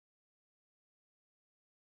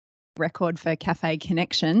record for Cafe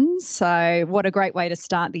Connections. So what a great way to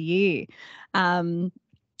start the year.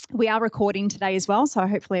 We are recording today as well, so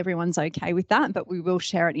hopefully everyone's okay with that, but we will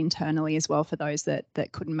share it internally as well for those that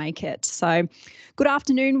couldn't make it. So good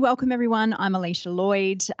afternoon. Welcome, everyone. I'm Alicia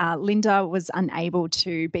Lloyd. Linda was unable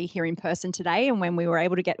to be here in person today, and when we were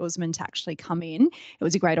able to get Usman to actually come in, it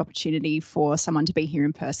was a great opportunity for someone to be here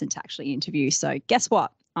in person to actually interview. So guess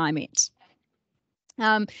what? I'm it.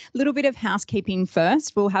 Little bit of housekeeping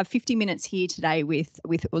first. We'll have 50 minutes here today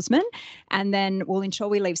with Usman, and then we'll ensure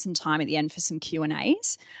we leave some time at the end for some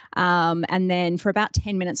Q&As. And then for about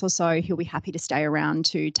 10 minutes or so, he'll be happy to stay around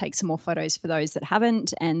to take some more photos for those that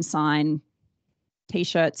haven't and sign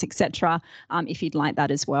T-shirts, etc. If you'd like that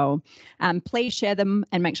as well. Please share them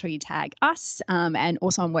and make sure you tag us and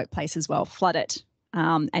also on Workplace as well. Flood it.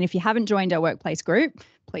 And if you haven't joined our Workplace group,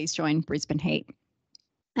 please join Brisbane Heat.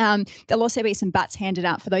 There'll also be some bats handed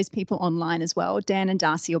out for those people online as well. Dan and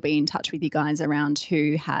Darcy will be in touch with you guys around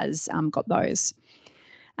who has got those.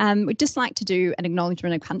 We'd just like to do an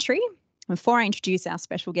acknowledgement of country. Before I introduce our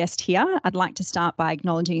special guest here, I'd like to start by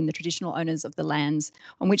acknowledging the traditional owners of the lands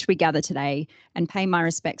on which we gather today and pay my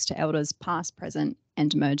respects to elders past, present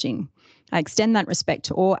and emerging. I extend that respect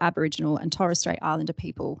to all Aboriginal and Torres Strait Islander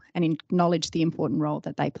people and acknowledge the important role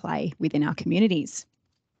that they play within our communities.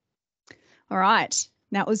 All right.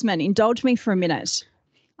 Now, Usman, indulge me for a minute.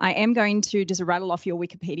 I am going to just rattle off your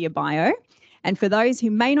Wikipedia bio. And for those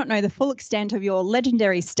who may not know the full extent of your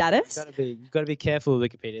legendary status... You've got to be careful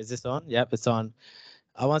with Wikipedia. Is this on? Yep, it's on.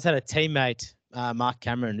 I once had a teammate, Mark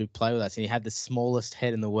Cameron, who played with us, and he had the smallest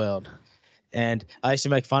head in the world. And I used to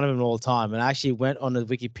make fun of him all the time. And I actually went on the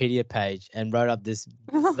Wikipedia page and wrote up this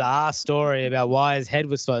bizarre story about why his head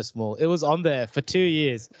was so small. It was on there for 2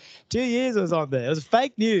 years. 2 years it was on there. It was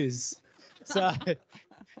fake news. So...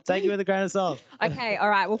 take it with a grain of salt. Okay, all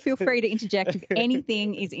right. Well, feel free to interject if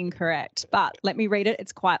anything is incorrect. But let me read it.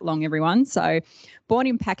 It's quite long, everyone. So, born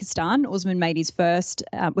in Pakistan, Usman made his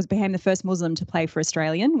became the first Muslim to play for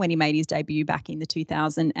Australian when he made his debut back in the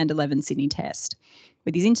 2011 Sydney Test.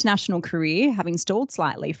 With his international career having stalled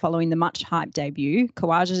slightly following the much-hyped debut,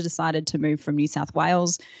 Khawaja decided to move from New South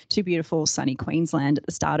Wales to beautiful sunny Queensland at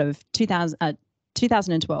the start of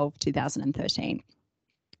 2012-2013.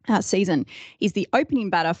 Season. He's the opening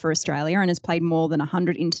batter for Australia and has played more than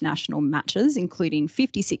 100 international matches, including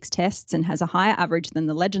 56 tests, and has a higher average than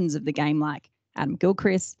the legends of the game like Adam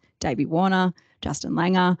Gilchrist, Davey Warner, Justin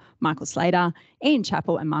Langer, Michael Slater, Ian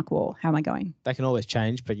Chappell and Mark Waugh. How am I going? That can always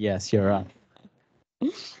change, but yes, you're right.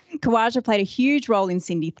 Khawaja played a huge role in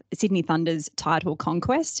Sydney Thunder's title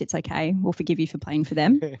conquest. It's okay. We'll forgive you for playing for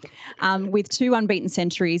them. With 2 unbeaten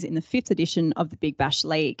centuries in the 5th edition of the Big Bash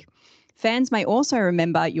League. Fans may also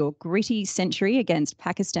remember your gritty century against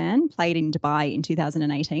Pakistan, played in Dubai in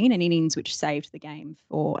 2018, an innings which saved the game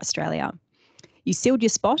for Australia. You sealed your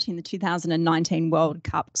spot in the 2019 World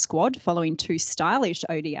Cup squad following 2 stylish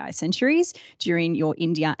ODI centuries during your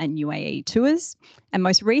India and UAE tours, and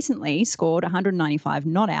most recently scored 195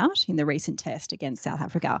 not out in the recent test against South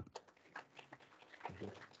Africa.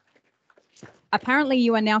 Apparently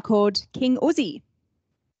you are now called King Uzzy.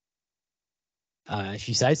 If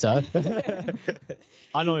you say so.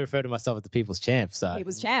 I normally refer to myself as the People's Champ, so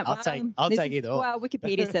People's Champ. I'll take either. Well,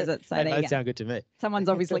 Wikipedia says it, so there you go. Sound good to me. Someone's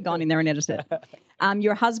obviously gone in there and edited it.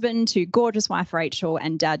 You're a husband to gorgeous wife Rachel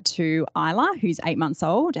and dad to Isla, who's 8 months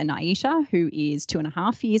old, and Aisha, who is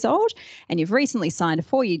 2.5 years old. And you've recently signed a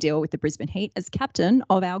 4-year deal with the Brisbane Heat as captain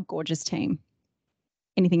of our gorgeous team.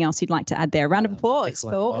 Anything else you'd like to add there? Round of applause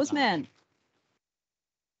for Usman.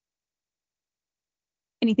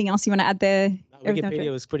 Anything else you want to add there? No,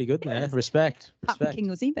 Wikipedia was pretty good there. Respect. King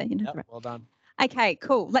Uzzy, but you know. Yep, well done. Okay,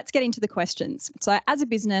 cool. Let's get into the questions. So as a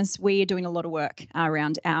business, we are doing a lot of work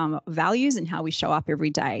around our values and how we show up every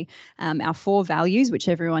day. Our 4 values, which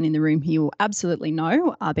everyone in the room here will absolutely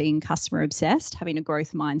know, are being customer obsessed, having a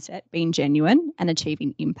growth mindset, being genuine and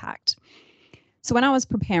achieving impact. So when I was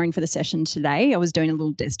preparing for the session today, I was doing a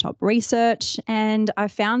little desktop research and I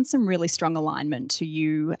found some really strong alignment to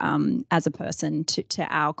you as a person, to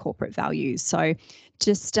our corporate values. So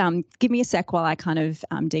just give me a sec while I kind of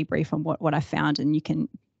debrief on what I found, and you can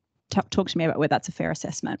talk to me about whether that's a fair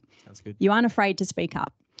assessment. Sounds good. You aren't afraid to speak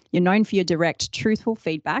up. You're known for your direct, truthful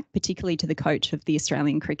feedback, particularly to the coach of the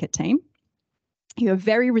Australian cricket team. You are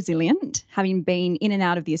very resilient, having been in and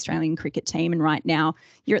out of the Australian cricket team, and right now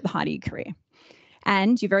you're at the height of your career.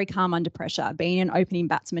 And you're very calm under pressure. Being an opening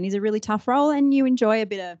batsman is a really tough role, and you enjoy a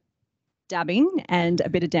bit of dabbing and a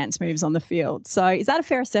bit of dance moves on the field. So is that a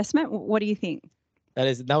fair assessment? What do you think? That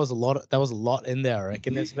was a lot in there, I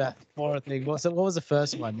reckon. There's about 4 things. What was the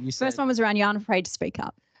first one? First one was around you aren't afraid to speak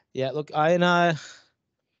up. Yeah, look, I know.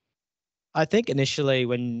 I think initially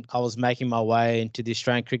when I was making my way into the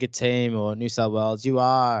Australian cricket team or New South Wales,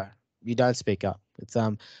 you don't speak up. It's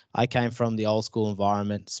I came from the old school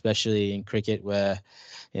environment, especially in cricket, where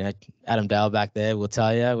Adam Dale back there will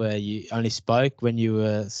tell you where you only spoke when you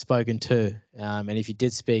were spoken to, and if you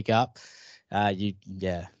did speak up,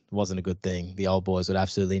 it wasn't a good thing. The old boys would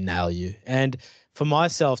absolutely nail you. And for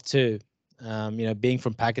myself too, being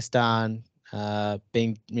from Pakistan,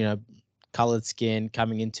 being colored skin,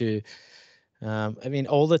 coming into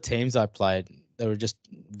all the teams I played, they were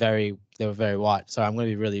very white. So I'm going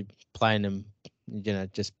to be really playing them,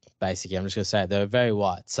 just basically. I'm just going to say it, they were very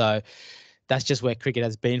white. So that's just where cricket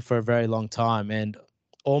has been for a very long time. And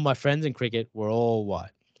all my friends in cricket were all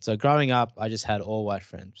white. So growing up, I just had all white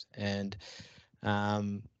friends. And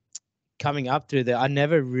coming up through there, I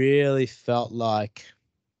never really felt like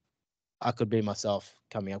I could be myself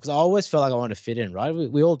coming up because I always felt like I want to fit in, right?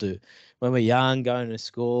 We all do. When we're young, going to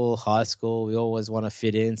school, high school, we always want to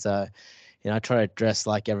fit in. So, I try to dress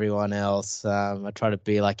like everyone else. I try to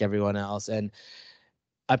be like everyone else. And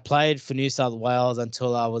I played for New South Wales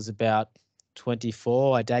until I was about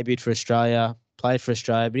 24. I debuted for Australia, played for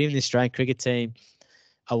Australia, but even the Australian cricket team,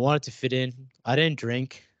 I wanted to fit in. I didn't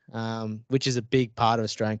drink, which is a big part of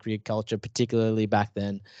Australian cricket culture, particularly back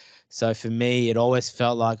then. So for me, it always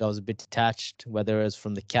felt like I was a bit detached, whether it was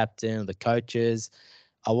from the captain or the coaches.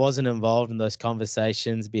 I wasn't involved in those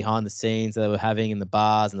conversations behind the scenes that they were having in the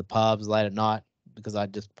bars and the pubs late at night because I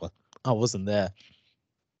wasn't there.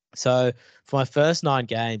 So for my first 9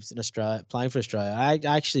 games in Australia, playing for Australia, I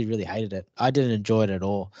actually really hated it. I didn't enjoy it at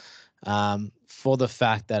all. For the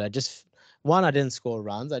fact that I didn't score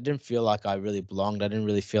runs. I didn't feel like I really belonged. I didn't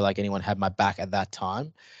really feel like anyone had my back at that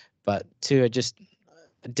time. But two,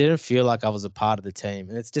 I didn't feel like I was a part of the team.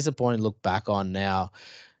 And it's disappointing to look back on now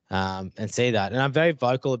and see that. And I'm very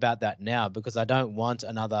vocal about that now because I don't want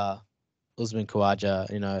another Usman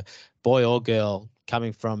Khawaja, boy or girl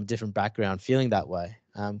coming from a different background, feeling that way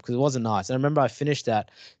because it wasn't nice. And I remember I finished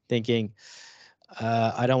that thinking,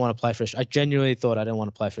 I don't want to play for. I genuinely thought I didn't want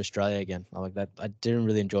to play for Australia again. I like that. I didn't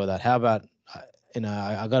really enjoy that. How about,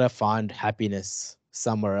 I got to find happiness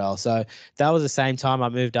somewhere else. So that was the same time I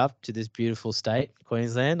moved up to this beautiful state,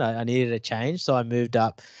 Queensland. I needed a change, so I moved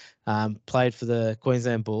up, played for the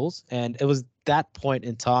Queensland Bulls, and it was that point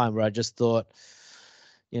in time where I just thought,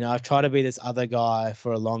 I've tried to be this other guy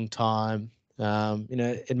for a long time.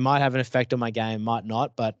 It might have an effect on my game, might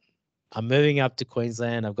not, but I'm moving up to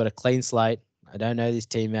Queensland. I've got a clean slate. I don't know these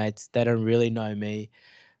teammates. They don't really know me.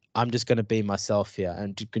 I'm just going to be myself here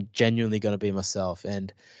and genuinely going to be myself.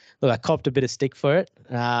 And look, I copped a bit of stick for it.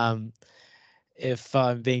 If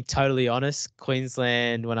I'm being totally honest,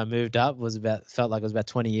 Queensland, when I moved up, felt like it was about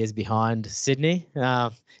 20 years behind Sydney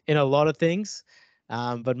in a lot of things.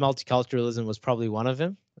 But multiculturalism was probably one of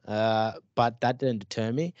them. But that didn't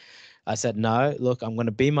deter me. I said, no, look, I'm going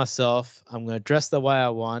to be myself. I'm going to dress the way I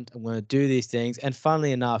want. I'm going to do these things. And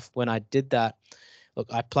funnily enough, when I did that, look,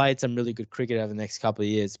 I played some really good cricket over the next couple of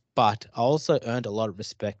years, but I also earned a lot of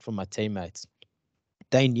respect from my teammates.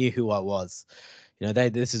 They knew who I was.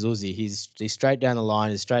 This is Uzi. He's straight down the line.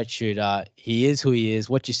 He's a straight shooter. He is who he is.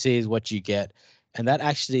 What you see is what you get. And that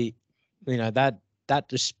actually, that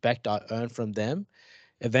respect I earned from them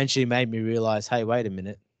eventually made me realize, hey, wait a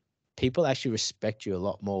minute. People actually respect you a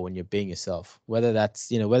lot more when you're being yourself, whether that's,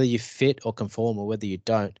 whether you fit or conform or whether you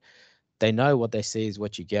don't. They know what they see is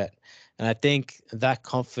what you get. And I think that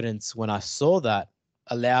confidence, when I saw that,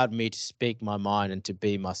 allowed me to speak my mind and to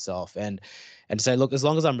be myself and to say, look, as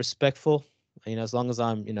long as I'm respectful, as long as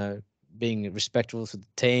I'm, being respectful to the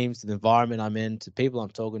teams, to the environment I'm in, to people I'm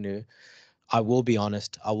talking to, I will be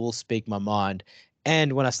honest. I will speak my mind.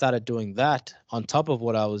 And when I started doing that, on top of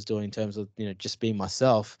what I was doing in terms of, just being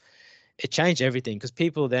myself, it changed everything because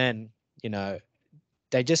people then,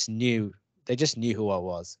 they just knew who I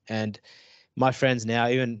was. And my friends now,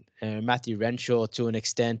 even Matthew Renshaw to an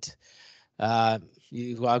extent,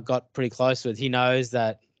 who I got pretty close with, he knows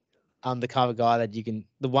that I'm the kind of guy that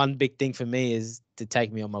the one big thing for me is to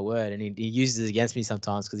take me on my word. And he uses it against me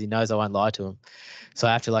sometimes because he knows I won't lie to him. So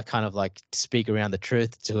I have to kind of speak around the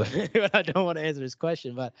truth to him when I don't want to answer his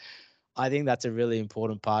question. But I think that's a really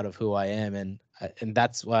important part of who I am. And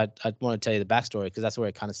that's why I want to tell you the backstory because that's where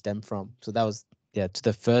it kind of stemmed from. So that was, to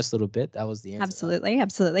the first little bit, that was the answer.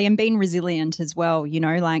 Absolutely. And being resilient as well, you've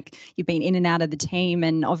been in and out of the team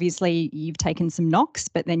and obviously you've taken some knocks,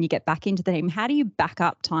 but then you get back into the team. How do you back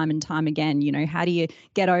up time and time again? How do you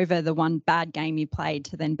get over the one bad game you played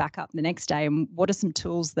to then back up the next day? And what are some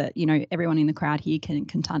tools that, everyone in the crowd here can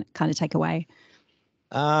kind of take away?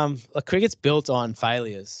 Cricket's built on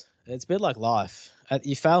failures. It's a bit like life.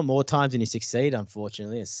 you fail more times than you succeed.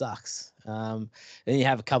 Unfortunately, it sucks. Then you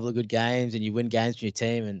have a couple of good games and you win games for your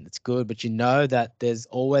team, and it's good. But you know that there's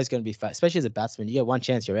always going to be especially as a batsman, you get one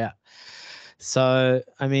chance, you're out. So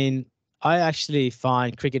I mean, I actually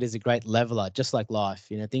find cricket is a great leveler, just like life.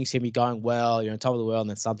 Things can be going well, you're on top of the world, and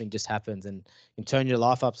then something just happens and you turn your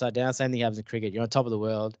life upside down. Same thing happens in cricket. You're on top of the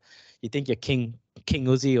world. You think you're King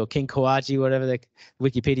Uzi or King Khawaja, whatever the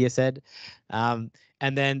Wikipedia said.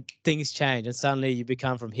 And then things change and suddenly you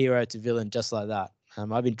become from hero to villain just like that.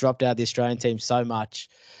 I've been dropped out of the Australian team so much.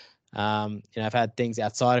 I've had things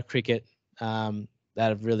outside of cricket that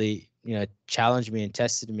have really, challenged me and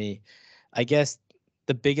tested me. I guess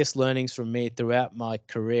the biggest learnings from me throughout my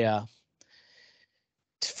career,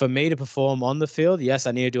 for me to perform on the field, yes,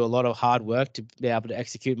 I need to do a lot of hard work to be able to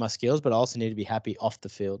execute my skills, but I also need to be happy off the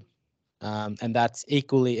field. And that's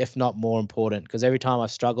equally, if not more important, because every time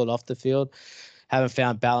I've struggled off the field, haven't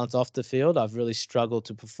found balance off the field, I've really struggled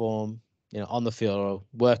to perform, on the field or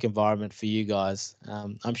work environment for you guys.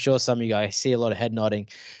 I'm sure some of you guys see a lot of head nodding.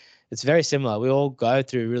 It's very similar. We all go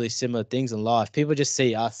through really similar things in life. People just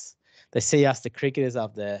see us. They see us, the cricketers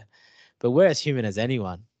up there, but we're as human as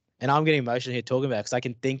anyone. And I'm getting emotional here talking about it because I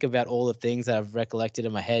can think about all the things that I've recollected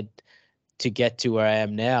in my head to get to where I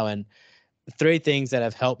am now. And the three things that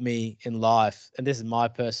have helped me in life, and this is my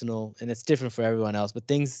personal, and it's different for everyone else, but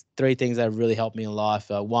three things that have really helped me in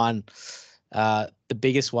life are one, the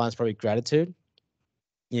biggest one is probably gratitude.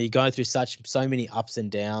 You're going through so many ups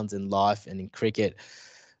and downs in life and in cricket.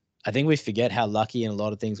 I think we forget how lucky in a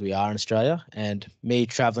lot of things we are in Australia. And me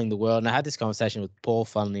traveling the world, and I had this conversation with Paul,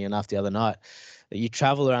 funnily enough, the other night, that you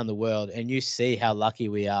travel around the world and you see how lucky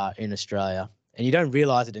we are in Australia. And you don't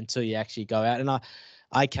realize it until you actually go out. And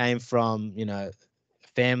I came from,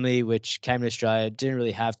 family which came to Australia, didn't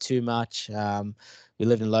really have too much. We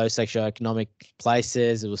lived in low socioeconomic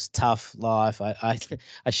places. It was tough life. I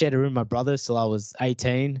shared a room with my brothers till I was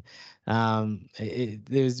 18.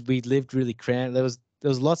 We lived really cramped. There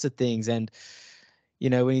was lots of things. And,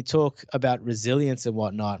 when you talk about resilience and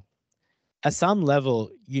whatnot, at some level,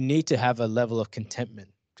 you need to have a level of contentment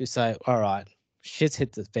to say, all right, shit's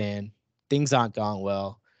hit the fan. Things aren't going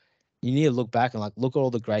well. You need to look back and look at all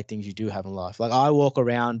the great things you do have in life. Like I walk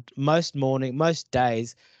around most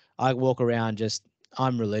days, I walk around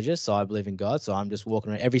I'm religious, so I believe in God. So I'm just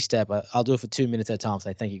walking around every step. I'll do it for 2 minutes at a time.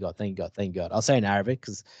 Say, thank you, God, thank you, God, thank you, God. I'll say in Arabic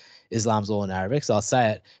because Islam's all in Arabic. So I'll say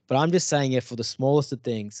it, but I'm just saying it for the smallest of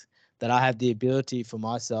things that I have the ability for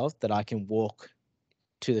myself that I can walk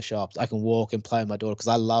to the shops. I can walk and play with my daughter because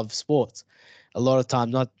I love sports. A lot of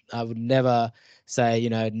times, I would never say,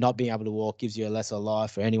 not being able to walk gives you a lesser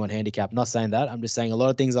life or anyone handicapped. I'm not saying that. I'm just saying a lot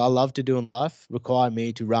of things I love to do in life require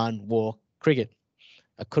me to run, walk, cricket.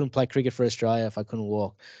 I couldn't play cricket for Australia if I couldn't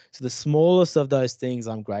walk. So the smallest of those things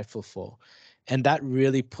I'm grateful for. And that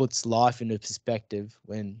really puts life into perspective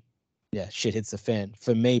when, shit hits the fan,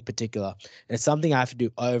 for me particular. And it's something I have to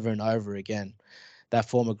do over and over again, that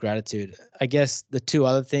form of gratitude. I guess the two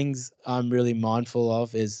other things I'm really mindful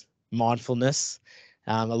of is mindfulness.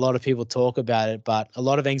 A lot of people talk about it, but a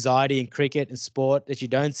lot of anxiety in cricket and sport that you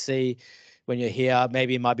don't see when you're here.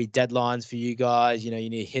 Maybe it might be deadlines for you guys. You need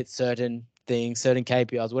to hit certain things, certain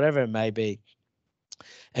KPIs, whatever it may be.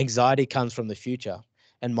 Anxiety comes from the future.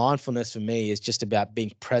 And mindfulness for me is just about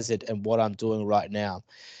being present and what I'm doing right now.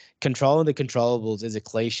 Controlling the controllables is a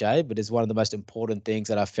cliche, but it's one of the most important things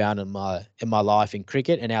that I've found in my life in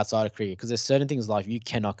cricket and outside of cricket, because there's certain things in life you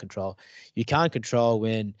cannot control. You can't control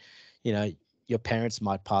when, your parents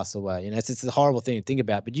might pass away. It's a horrible thing to think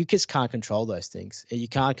about, but you just can't control those things. You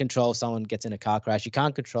can't control if someone gets in a car crash. You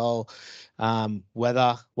can't control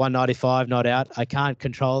weather, 195 not out. I can't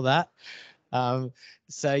control that.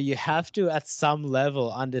 So you have to, at some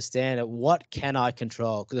level, understand what can I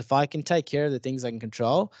control? Because if I can take care of the things I can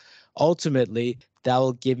control, ultimately that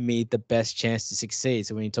will give me the best chance to succeed.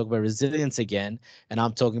 So when you talk about resilience again, and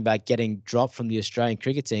I'm talking about getting dropped from the Australian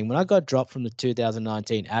cricket team, when I got dropped from the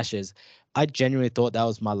 2019 Ashes, I genuinely thought that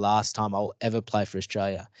was my last time I'll ever play for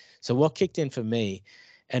Australia. So what kicked in for me,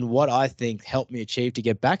 and what I think helped me achieve to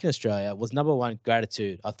get back in Australia, was number one,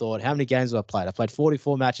 gratitude. I thought, how many games have I played? I played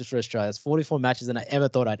 44 matches for Australia. That's 44 matches than I ever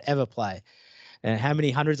thought I'd ever play. And how many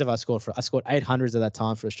hundreds have I scored for? I scored 800s at that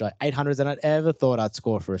time for Australia. 800s than I'd ever thought I'd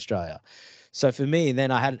score for Australia. So for me,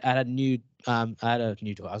 then I had a new daughter.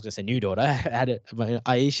 I was gonna say new daughter.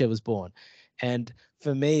 Aisha was born, and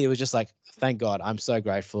for me, it was just like, thank God, I'm so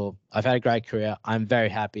grateful. I've had a great career. I'm very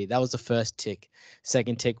happy. That was the first tick.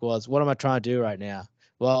 Second tick was, what am I trying to do right now?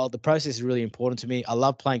 Well, the process is really important to me. I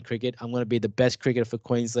love playing cricket. I'm going to be the best cricketer for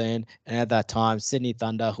Queensland, and at that time, Sydney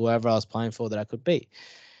Thunder, whoever I was playing for that I could be.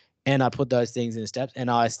 And I put those things in steps,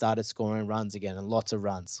 and I started scoring runs again, and lots of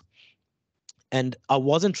runs. And I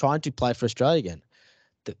wasn't trying to play for Australia again.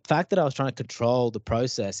 The fact that I was trying to control the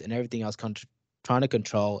process and everything I was trying to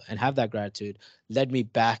control and have that gratitude led me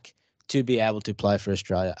back to be able to play for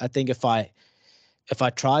Australia. I think if I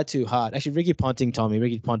try too hard, actually, Ricky Ponting told me,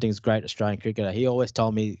 Ricky Ponting's a great Australian cricketer. He always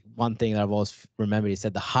told me one thing that I've always remembered. He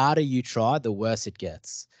said, the harder you try, the worse it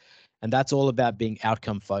gets. And that's all about being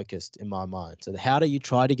outcome focused in my mind. So the harder you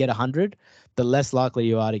try to get 100, the less likely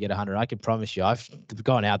you are to get 100. I can promise you, I've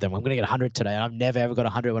gone out there, I'm going to get 100 today. And I've never, ever got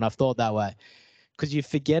 100 when I've thought that way. Because you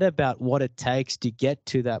forget about what it takes to get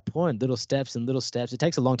to that point, little steps and little steps. It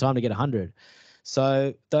takes a long time to get 100.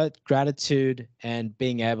 So that gratitude and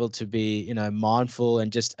being able to be, mindful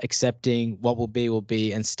and just accepting what will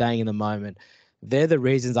be and staying in the moment, they're the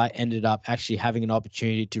reasons I ended up actually having an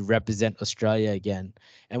opportunity to represent Australia again.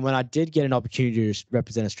 And when I did get an opportunity to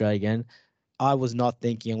represent Australia again, I was not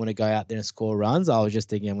thinking I'm going to go out there and score runs. I was just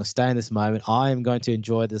thinking I'm going to stay in this moment. I am going to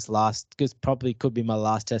enjoy this because probably could be my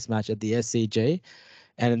last test match at the SCG.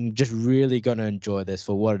 And I'm just really going to enjoy this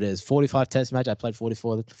for what it is. 45 test match, I played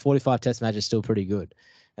 44. 45 test match is still pretty good.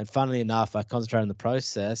 And funnily enough, I concentrated on the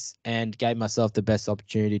process and gave myself the best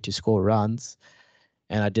opportunity to score runs.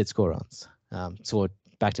 And I did score runs. Scored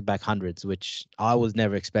back-to-back hundreds, which I was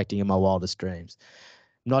never expecting in my wildest dreams.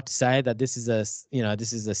 Not to say that this is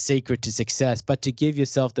a secret to success, but to give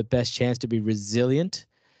yourself the best chance to be resilient,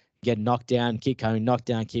 get knocked down, keep coming, knocked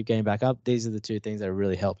down, keep getting back up. These are the two things that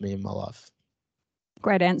really helped me in my life.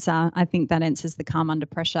 Great answer. I think that answers the calm under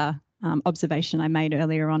pressure observation I made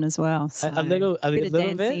earlier on as well. So a little bit.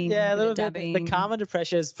 Yeah, a little bit. Dabbing. The calm under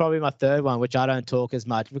pressure is probably my third one, which I don't talk as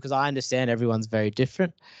much because I understand everyone's very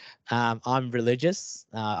different. I'm religious.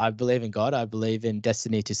 I believe in God. I believe in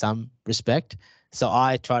destiny to some respect. So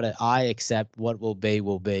I accept what will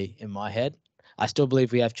be in my head. I still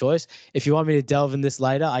believe we have choice. If you want me to delve in this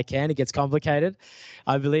later, I can. It gets complicated.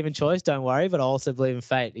 I believe in choice, don't worry, but I also believe in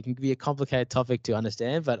fate. It can be a complicated topic to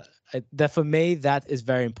understand, but for me, that is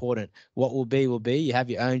very important. What will be, will be. You have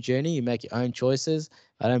your own journey. You make your own choices.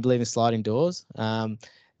 I don't believe in sliding doors.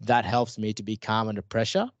 That helps me to be calm under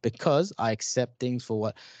pressure because I accept things for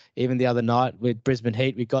what. Even the other night with Brisbane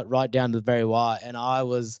Heat, we got right down to the very wire, and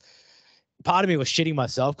part of me was shitting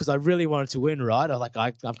myself because I really wanted to win, right?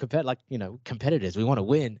 I'm competitors. We want to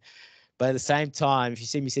win. But at the same time, if you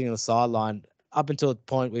see me sitting on the sideline, up until the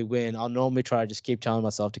point we win, I'll normally try to just keep telling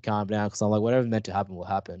myself to calm down because I'm like, whatever's meant to happen will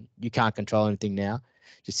happen. You can't control anything now.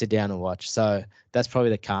 Just sit down and watch. So that's probably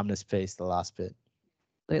the calmness piece, the last bit.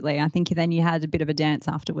 Absolutely. I think then you had a bit of a dance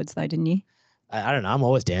afterwards though, didn't you? I don't know. I'm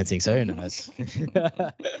always dancing, so who knows?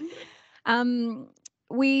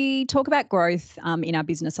 We talk about growth in our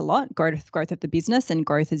business a lot, growth of the business and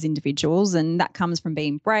growth as individuals. And that comes from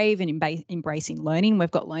being brave and embracing learning.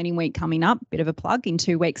 We've got Learning Week coming up, bit of a plug, in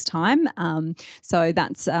 2 weeks' time. So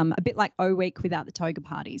that's a bit like O Week without the toga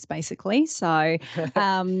parties, basically. So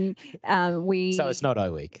So it's not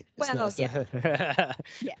O Week. Well, yeah.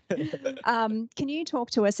 Can you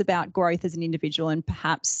talk to us about growth as an individual and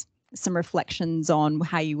perhaps some reflections on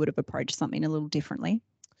how you would have approached something a little differently?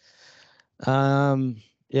 No,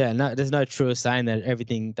 there's no truer saying that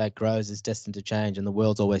everything that grows is destined to change and the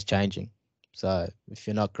world's always changing. So if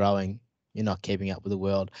you're not growing, you're not keeping up with the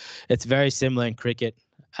world. It's very similar in cricket.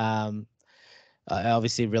 I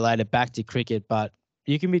obviously related back to cricket, but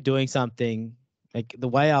you can be doing something like the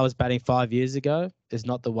way I was batting 5 years ago is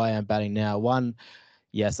not the way I'm batting now. One,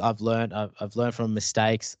 yes, I've learned from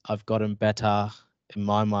mistakes. I've gotten better. In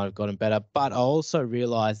my mind, I've gotten better. But I also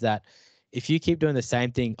realized that if you keep doing the same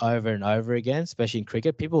thing over and over again, especially in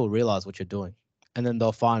cricket, people will realize what you're doing. And then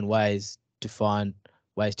they'll find ways to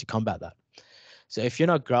combat that. So if you're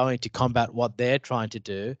not growing to combat what they're trying to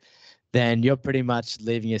do, then you're pretty much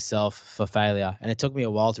leaving yourself for failure. And it took me a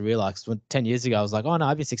while to realize. When 10 years ago, I was like, oh no,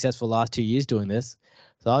 I've been successful the last 2 years doing this.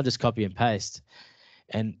 So I'll just copy and paste.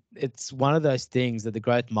 And it's one of those things that the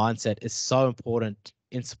growth mindset is so important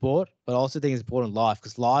in sport, but I also think it's important in life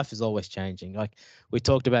because life is always changing. Like we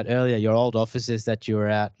talked about earlier, your old offices that you were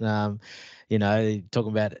at, talking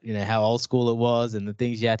about, how old school it was and the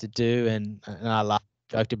things you had to do. And I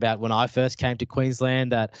joked about when I first came to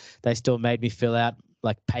Queensland that they still made me fill out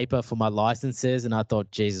like paper for my licenses. And I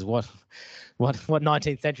thought, Jesus, what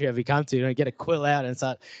 19th century have we come to? Get a quill out and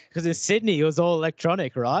start, because in Sydney, it was all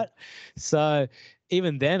electronic, right? So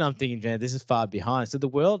even then I'm thinking, man, this is far behind. So the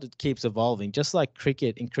world keeps evolving, just like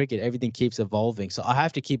cricket. In cricket, everything keeps evolving. So I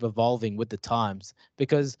have to keep evolving with the times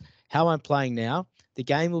because how I'm playing now, the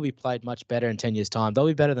game will be played much better in 10 years' time. They'll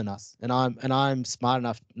be better than us, and I'm smart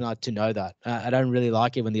enough not to know that. I don't really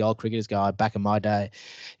like it when the old cricketers go, "Oh, back in my day."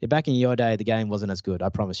 Yeah, back in your day, the game wasn't as good. I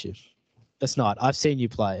promise you, it's not. I've seen you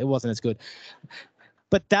play; it wasn't as good.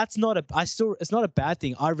 But that's not it's not a bad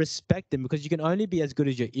thing. I respect them because you can only be as good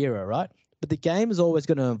as your era, right? But the game is always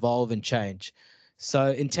going to evolve and change.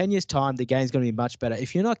 So in 10 years' time, the game's going to be much better.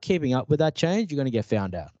 If you're not keeping up with that change, you're going to get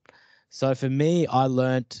found out. So for me,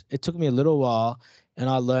 it took me a little while, and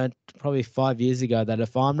I learned probably 5 years ago that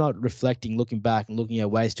if I'm not reflecting, looking back and looking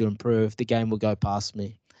at ways to improve, the game will go past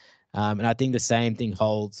me. And I think the same thing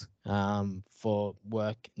holds for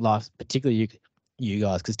work life, particularly you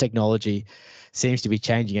guys, because technology seems to be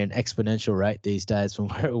changing at an exponential rate these days from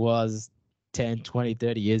where it was 10, 20,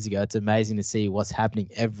 30 years ago. It's amazing to see what's happening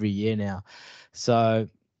every year now. So,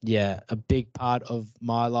 yeah, a big part of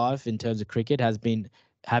my life in terms of cricket has been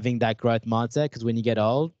having that growth mindset, because when you get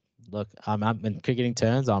old, look, I'm in cricketing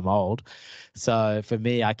terms, I'm old. So for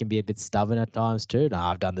me, I can be a bit stubborn at times too. No,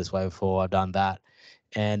 I've done this way before, I've done that.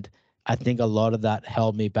 And I think a lot of that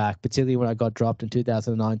held me back, particularly when I got dropped in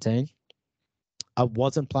 2019. I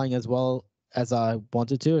wasn't playing as well as I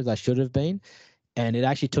wanted to, as I should have been. And it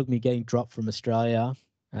actually took me getting dropped from Australia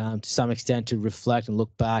to some extent to reflect and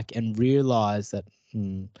look back and realize that,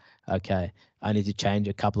 okay, I need to change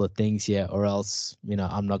a couple of things here, or else,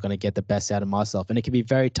 I'm not going to get the best out of myself. And it can be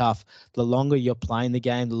very tough. The longer you're playing the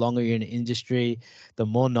game, the longer you're in the industry, the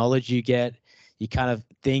more knowledge you get. You kind of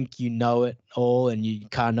think you know it all, and you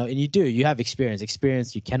can't know, and you do. You have experience.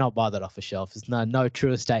 Experience, you cannot buy that off a shelf. There's no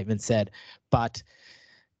truer statement said. But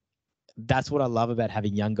that's what I love about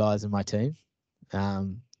having young guys in my team.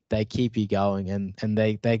 They keep you going, and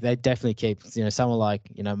they definitely keep, someone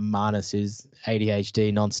like, Manus, who's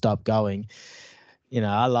ADHD nonstop going.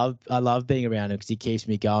 I love being around him because he keeps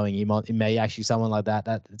me going. He may actually, someone like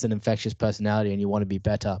that it's an infectious personality, and you want to be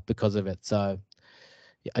better because of it. So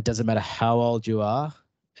it doesn't matter how old you are,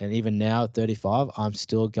 and even now at 35, I'm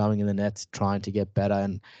still going in the nets trying to get better,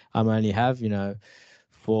 and I'm only have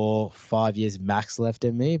 4-5 years max left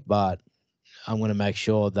in me, but I'm going to make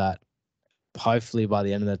sure that hopefully by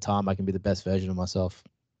the end of that time, I can be the best version of myself.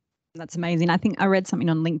 That's amazing. I think I read something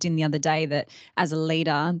on LinkedIn the other day that as a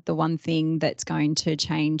leader, the one thing that's going to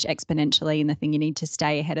change exponentially and the thing you need to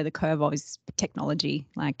stay ahead of the curve of is technology.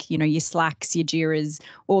 Like, your Slacks, your Jiras,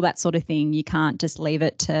 all that sort of thing. You can't just leave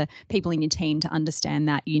it to people in your team to understand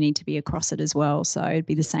that. You need to be across it as well. So it'd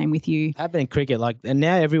be the same with you. Happened in cricket, and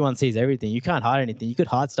now everyone sees everything. You can't hide anything. You could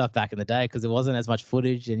hide stuff back in the day because there wasn't as much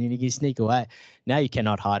footage, and you sneak away. Now you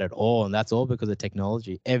cannot hide at all, and that's all because of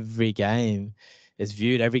technology. Every game is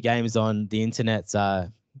viewed. Every game is on the internet. So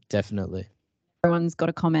definitely, everyone's got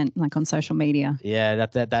a comment like on social media. Yeah,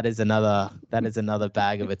 that is another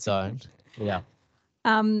bag of its own. Yeah.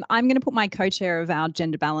 I'm going to put my co-chair of our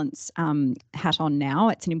gender balance hat on now.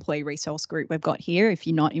 It's an employee resource group we've got here. If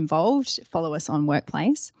you're not involved, follow us on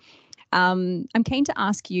Workplace. I'm keen to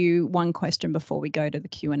ask you one question before we go to the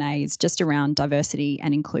Q&As, just around diversity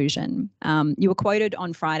and inclusion. You were quoted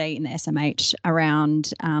on Friday in the SMH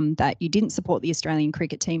around that you didn't support the Australian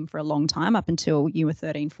cricket team for a long time, up until you were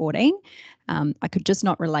 13, 14. I could just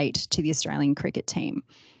not relate to the Australian cricket team.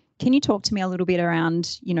 Can you talk to me a little bit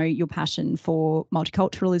around, your passion for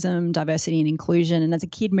multiculturalism, diversity and inclusion? And as a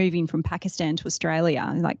kid moving from Pakistan to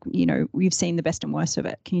Australia, we've seen the best and worst of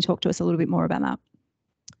it. Can you talk to us a little bit more about that?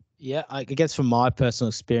 Yeah, I guess from my personal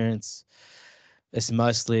experience, it's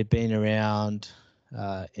mostly been around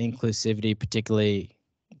inclusivity, particularly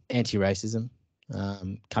anti-racism.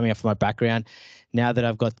 Coming up from my background, now that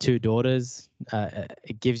I've got 2 daughters,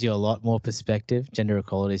 it gives you a lot more perspective. Gender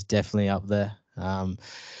equality is definitely up there.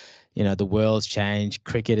 The world's changed,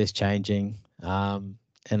 cricket is changing, and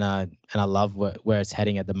I love where it's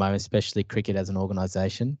heading at the moment, especially cricket as an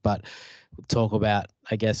organisation. But we'll talk about,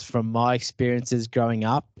 I guess, from my experiences growing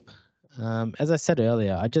up. As I said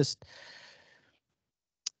earlier,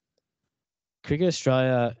 Cricket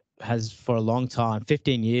Australia has for a long time,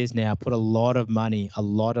 15 years now, put a lot of money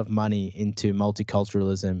into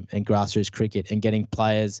multiculturalism and grassroots cricket and getting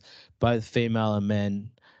players, both female and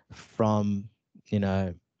men, from,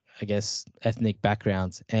 I guess, ethnic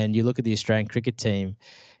backgrounds. And you look at the Australian cricket team,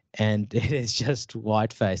 and it is just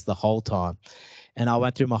white-faced the whole time. And I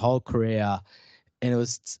went through my whole career, and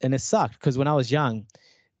it sucked because when I was young,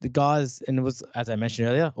 the guys, and it was, as I mentioned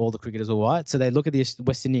earlier, all the cricketers were white. So they look at the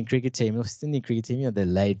West Indian cricket team. The West Indian cricket team, they're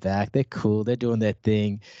laid back, they're cool, they're doing their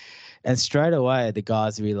thing. And straight away, the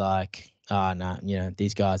guys will be like, oh, no,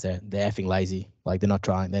 these guys, they're effing lazy. Like, they're not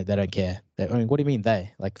trying. They don't care. What do you mean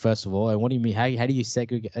they? Like, first of all, and what do you mean? How do you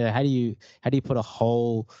segregate? How do you put a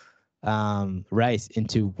whole race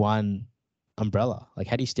into one umbrella? Like,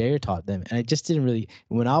 how do you stereotype them? And it just didn't really.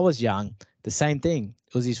 When I was young, the same thing.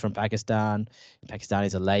 Uzis from Pakistan.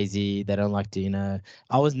 Pakistanis are lazy. They don't like to.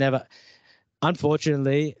 I was never.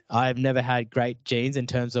 Unfortunately, I've never had great genes in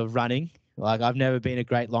terms of running. Like, I've never been a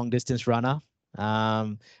great long distance runner.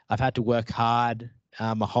 I've had to work hard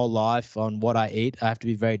my whole life on what I eat. I have to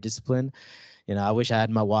be very disciplined. I wish I had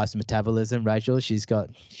my wife's metabolism, Rachel. She's got,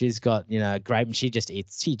 great. She just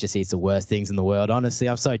eats the worst things in the world. Honestly,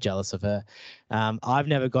 I'm so jealous of her. I've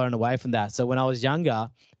never gotten away from that. So when I was younger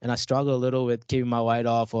and I struggled a little with keeping my weight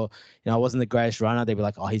off, or, I wasn't the greatest runner, they'd be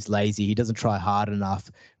like, oh, he's lazy. He doesn't try hard enough.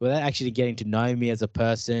 Without actually getting to know me as a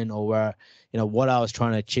person, or where, what I was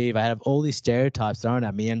trying to achieve, I had all these stereotypes thrown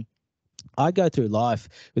at me. And I go through life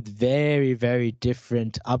with very, very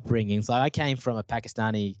different upbringings. Like, I came from a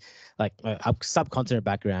Pakistani, like a subcontinent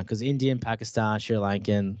background, because Indian, Pakistan, Sri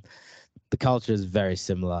Lankan, the culture is very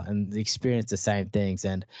similar and they experience the same things.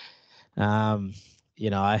 And,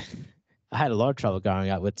 I had a lot of trouble growing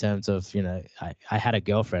up with terms of, I had a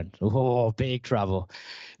girlfriend. Oh, big trouble.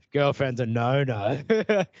 Girlfriend's a no-no.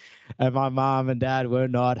 And my mom and dad were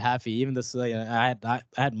not happy. Even I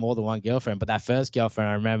had more than one girlfriend, but that first girlfriend,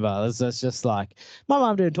 I remember, it was just like, my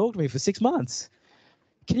mom didn't talk to me for 6 months.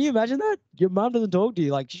 Can you imagine that? Your mom doesn't talk to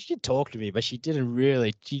you. Like, she did talk to me, but she didn't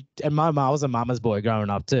really. And my mom, I was a mama's boy growing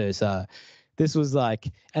up too. So this was like,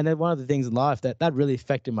 and then one of the things in life that really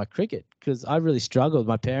affected my cricket, because I really struggled.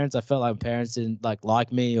 My parents, I felt like my parents didn't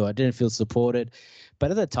like me, or I didn't feel supported.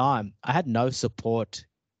 But at the time, I had no support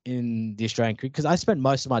in the Australian cricket, because I spent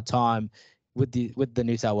most of my time with the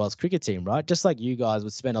New South Wales cricket team, right? Just like you guys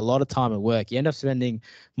would spend a lot of time at work. You end up spending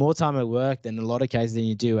more time at work than in a lot of cases than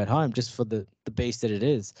you do at home, just for the beast that it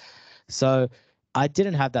is. So I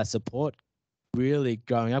didn't have that support really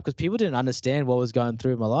growing up, because people didn't understand what was going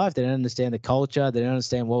through my life. They didn't understand the culture. They didn't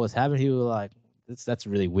understand what was happening. People were like, that's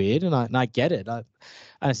really weird. And I get it. I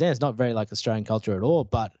understand it's not very like Australian culture at all.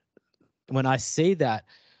 But when I see that,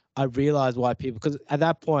 I realized why people, because at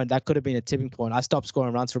that point, that could have been a tipping point. I stopped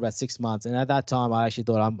scoring runs for about 6 months. And at that time, I actually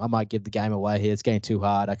thought I might give the game away here. It's getting too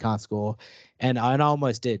hard. I can't score. And I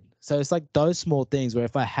almost did. So it's like those small things where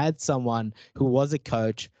if I had someone who was a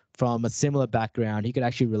coach from a similar background, he could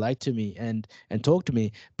actually relate to me and talk to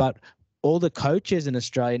me. But all the coaches in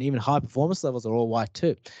Australia, and even high performance levels, are all white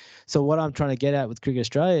too. So what I'm trying to get at with Cricket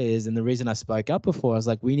Australia is, and the reason I spoke up before, I was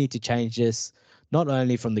like, we need to change this not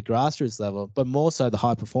only from the grassroots level, but more so the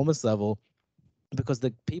high performance level, because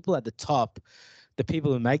the people at the top, the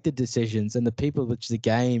people who make the decisions and the people which the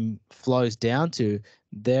game flows down to,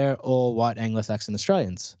 they're all white Anglo-Saxon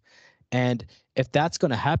Australians. And if that's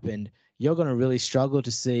going to happen, you're going to really struggle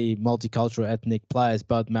to see multicultural ethnic players,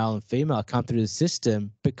 both male and female, come through the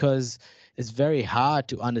system, because it's very hard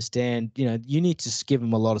to understand. You need to give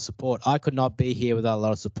them a lot of support. I could not be here without a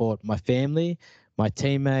lot of support. My family, my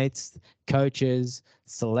teammates, coaches,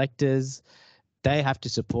 selectors, they have to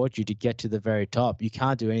support you to get to the very top. You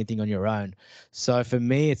can't do anything on your own. So for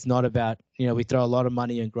me, it's not about, we throw a lot of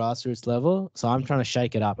money on grassroots level. So I'm trying to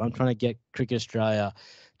shake it up. I'm trying to get Cricket Australia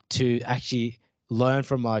to actually learn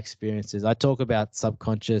from my experiences. I talk about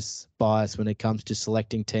subconscious bias when it comes to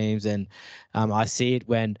selecting teams, and I see it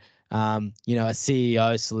when a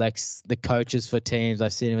CEO selects the coaches for teams.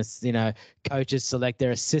 I've seen coaches select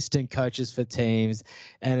their assistant coaches for teams,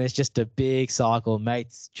 and it's just a big cycle.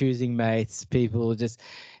 Mates choosing mates, people just,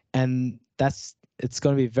 and it's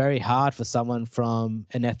going to be very hard for someone from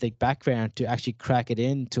an ethnic background to actually crack it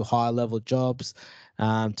into higher level jobs,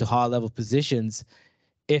 to higher level positions,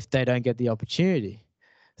 if they don't get the opportunity.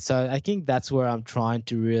 So I think that's where I'm trying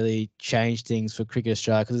to really change things for Cricket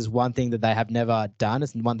Australia, because it's one thing that they have never done.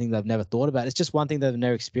 It's one thing they've never thought about. It's just one thing they've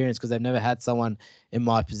never experienced, because they've never had someone in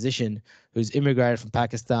my position who's immigrated from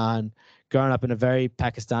Pakistan, grown up in a very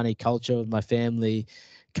Pakistani culture with my family,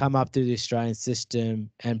 come up through the Australian system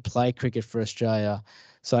and play cricket for Australia.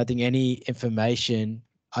 So I think any information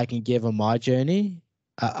I can give on my journey,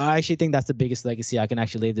 I actually think that's the biggest legacy I can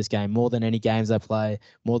actually leave this game, more than any games I play,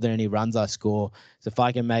 more than any runs I score. So if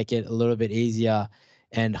I can make it a little bit easier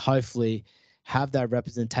and hopefully have that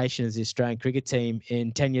representation as the Australian cricket team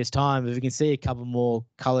in 10 years' time, if we can see a couple more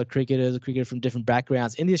coloured cricketers, cricketers from different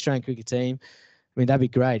backgrounds in the Australian cricket team, I mean, that'd be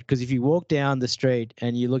great. Because if you walk down the street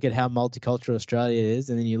and you look at how multicultural Australia is,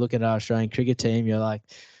 and then you look at our Australian cricket team, you're like,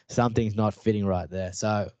 something's not fitting right there.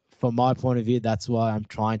 So from my point of view, that's why I'm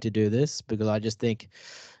trying to do this, because I just think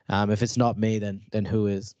if it's not me, then who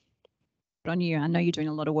is? On you. I know you're doing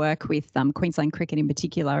a lot of work with Queensland Cricket in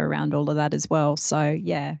particular around all of that as well. So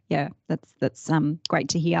yeah, that's great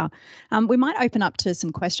to hear. We might open up to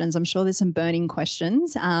some questions. I'm sure there's some burning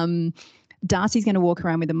questions. Darcy's going to walk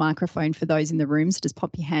around with a microphone for those in the room, so just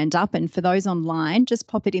pop your hand up. And for those online, just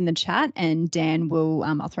pop it in the chat, and Dan will,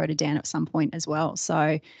 I'll throw to Dan at some point as well.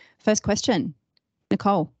 So first question,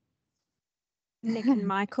 Nicole. Nick and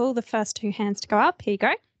Michael, the first two hands to go up. Here you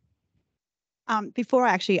go. Before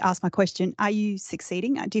I actually ask my question, are you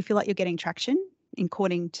succeeding? Do you feel like you're getting traction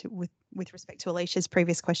according to with respect to Alicia's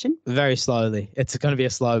previous question? Very slowly. It's going to be a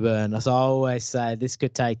slow burn. As I always say, this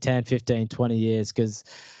could take 10, 15, 20 years because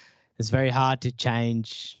it's very hard to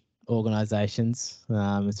change organizations.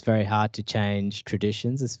 It's very hard to change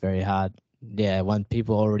traditions. It's very hard. Yeah, when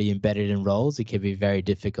people are already embedded in roles, it can be very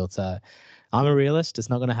difficult. So I'm a realist. It's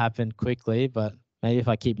not going to happen quickly, but maybe if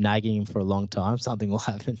I keep nagging him for a long time, something will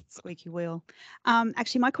happen. Squeaky wheel.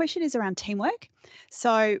 Actually, my question is around teamwork.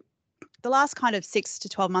 So the last kind of 6 to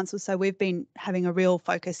 12 months or so, we've been having a real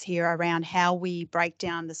focus here around how we break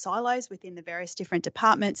down the silos within the various different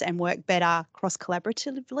departments and work better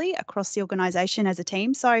cross-collaboratively across the organisation as a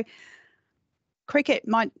team. So cricket,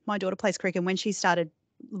 my daughter plays cricket, and when she started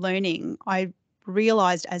learning, I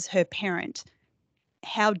realised as her parent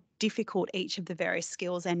how difficult each of the various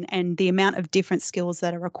skills and the amount of different skills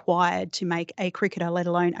that are required to make a cricketer, let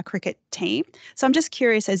alone a cricket team. So I'm just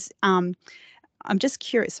curious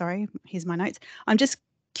sorry, here's my notes. I'm just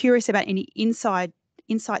curious about any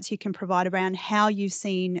insights you can provide around how you've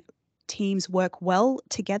seen teams work well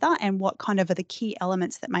together and what kind of are the key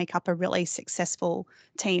elements that make up a really successful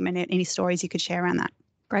team, and any stories you could share around that.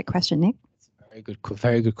 Great question, Nick. Very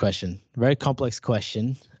good question. Very complex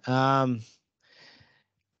question. I've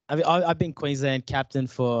been Queensland captain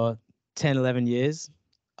for 10, 11 years.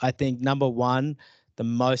 I think number one, the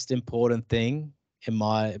most important thing, in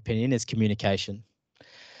my opinion, is communication.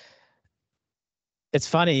 It's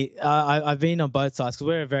funny. I've been on both sides because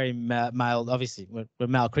we're a very male, obviously, we're a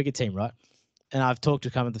male cricket team, right? And I've talked to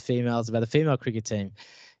some of the females about the female cricket team.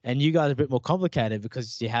 And you guys are a bit more complicated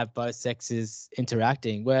because you have both sexes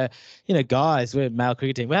interacting. Where, guys, we're a male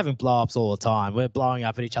cricket team. We're having blow-ups all the time. We're blowing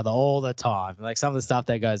up at each other all the time. Like some of the stuff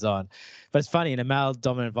that goes on. But it's funny, in a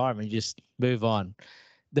male-dominant environment, you just move on.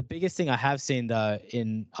 The biggest thing I have seen, though,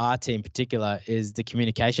 in our team in particular is the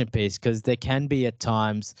communication piece, because there can be at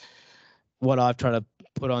times what I've tried to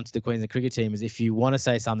put onto the Queensland cricket team is if you want to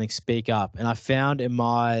say something, speak up. And I found in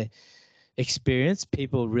my experience,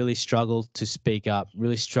 people really struggle to speak up,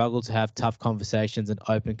 really struggle to have tough conversations and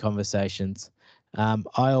open conversations. I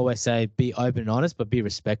always say be open and honest, but be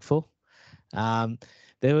respectful.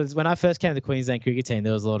 There was, when I first came to the Queensland cricket team,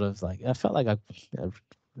 there was a lot of I felt like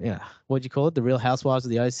what do you call it? The Real Housewives of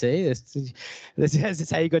the OC. This is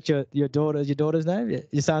how you got your daughter's name,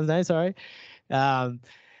 your son's name. Sorry.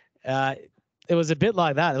 It was a bit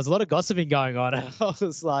like that. There was a lot of gossiping going on. I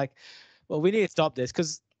was like, well, we need to stop this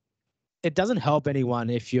because it doesn't help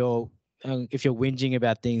anyone if you're whinging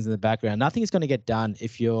about things in the background. Nothing is going to get done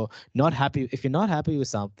if you're not happy. If you're not happy with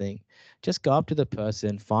something, just go up to the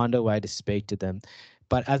person, find a way to speak to them.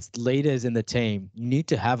 But as leaders in the team, you need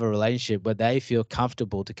to have a relationship where they feel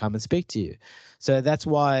comfortable to come and speak to you. So that's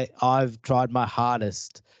why I've tried my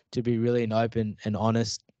hardest to be really open and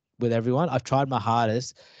honest with everyone. I've tried my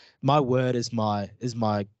hardest. My word is my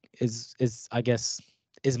thing, is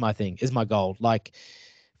my goal. Like,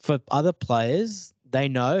 for other players, they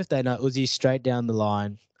know Uzi straight down the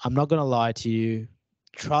line. I'm not going to lie to you.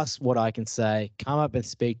 Trust what I can say. Come up and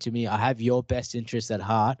speak to me. I have your best interests at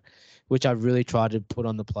heart, which I've really tried to put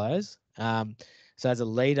on the players. So as a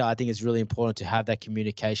leader, I think it's really important to have that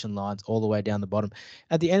communication lines all the way down the bottom.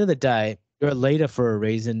 At the end of the day, you're a leader for a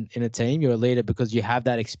reason in a team. You're a leader because you have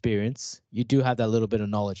that experience. You do have that little bit of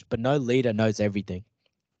knowledge, but no leader knows everything.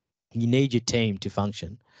 You need your team to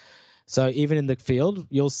function. So even in the field,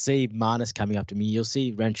 you'll see Marnus coming up to me. You'll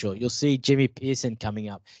see Renshaw. You'll see Jimmy Pearson coming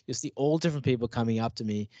up. You'll see all different people coming up to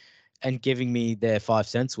me and giving me their 5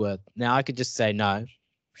 cents worth. Now, I could just say, no,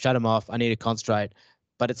 shut them off. I need to concentrate.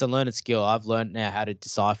 But it's a learned skill. I've learned now how to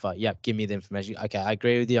decipher. Yep, give me the information. Okay, I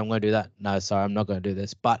agree with you. I'm going to do that. No, sorry, I'm not going to do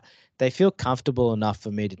this. But they feel comfortable enough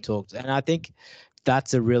for me to talk. And I think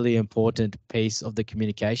that's a really important piece of the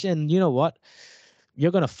communication. And you know what?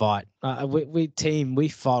 You're going to fight. We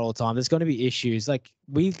fight all the time. There's going to be issues. Like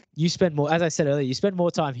you spend more, as I said earlier, you spend more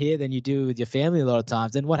time here than you do with your family a lot of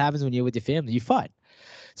times. And what happens when you're with your family? You fight.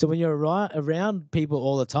 So when you're around people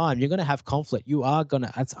all the time, you're going to have conflict.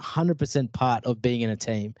 That's 100% part of being in a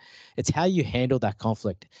team. It's how you handle that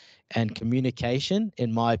conflict. And communication,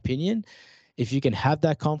 in my opinion, if you can have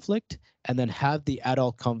that conflict and then have the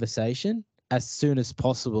adult conversation as soon as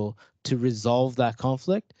possible to resolve that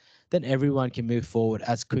conflict, then everyone can move forward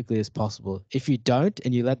as quickly as possible. If you don't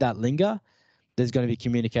and you let that linger, there's going to be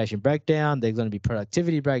communication breakdown. There's going to be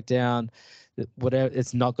productivity breakdown. whatever,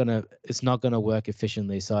 it's not gonna work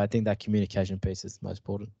efficiently. So I think that communication piece is most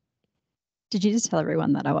important. Did you just tell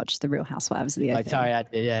everyone that I watched The Real Housewives of the Like, OC? sorry,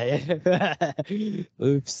 yeah.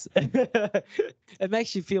 Oops. It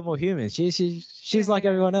makes you feel more human. She's like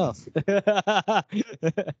everyone else.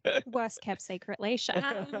 Worst kept secret, Leash.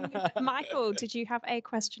 Michael, did you have a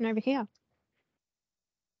question over here?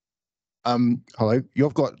 Hello.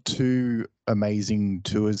 You've got two amazing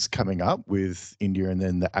tours coming up with India and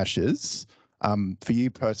then the Ashes. For you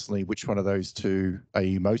personally, which one of those two are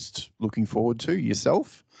you most looking forward to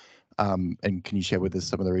yourself? And can you share with us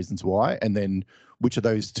some of the reasons why? And then which of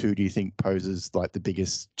those two do you think poses like the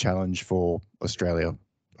biggest challenge for Australia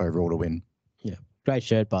overall to win? Yeah, great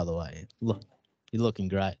shirt, by the way. Look, you're looking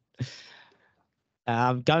great.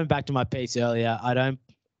 Going back to my piece earlier,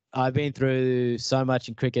 I've been through so much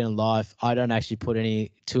in cricket and life. I don't actually put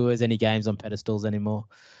any tours, any games on pedestals anymore.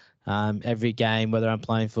 Every game, whether I'm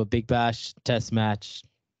playing for Big Bash, Test match,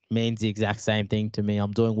 means the exact same thing to me.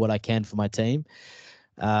 I'm doing what I can for my team.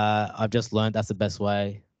 I've just learned that's the best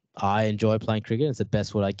way. I enjoy playing cricket. It's the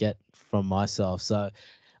best what I get from myself. So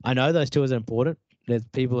I know those tours are important. There's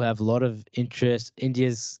people who have a lot of interest.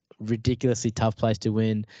 India's ridiculously tough place to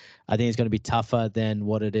win. I think it's going to be tougher than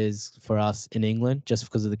what it is for us in England just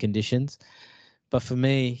because of the conditions. But for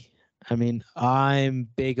me, I mean, I'm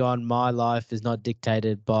big on my life is not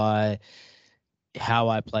dictated by how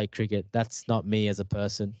I play cricket. That's not me as a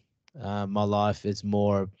person. My life is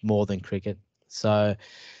more than cricket. So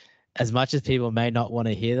as much as people may not want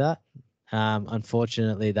to hear that,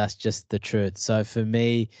 unfortunately, that's just the truth. So for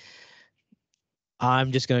me,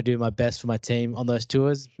 I'm just going to do my best for my team on those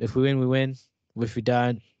tours. If we win, we win. If we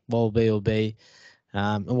don't, what will be, will be.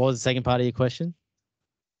 And what was the second part of your question?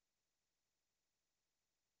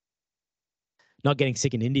 Not getting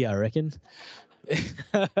sick in India, I reckon.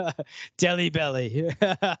 Delhi belly.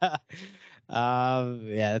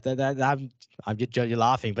 Yeah, I'm just you're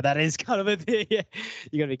laughing, but that is kind of a thing.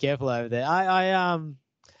 You got to be careful over there.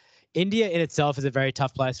 India in itself is a very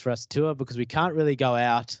tough place for us to tour because we can't really go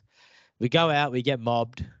out. We go out, we get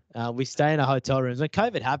mobbed. We stay in our hotel rooms. When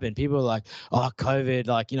COVID happened, people were like, "Oh, COVID!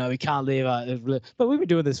 Like, we can't leave." But we've been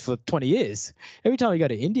doing this for 20 years. Every time we go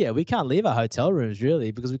to India, we can't leave our hotel rooms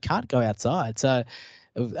really because we can't go outside. So,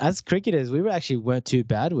 as cricketers, we weren't too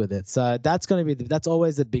bad with it. So that's that's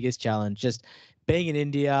always the biggest challenge. Just being in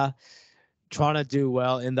India, trying to do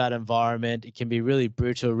well in that environment. It can be really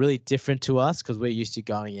brutal, really different to us because we're used to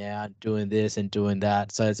going out, doing this and doing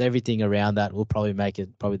that. So it's everything around that will probably make it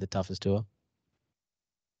probably the toughest tour.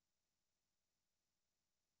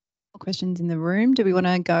 Questions in the room. Do you want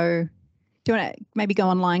to maybe go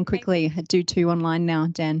online quickly? Do two online now,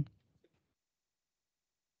 Dan.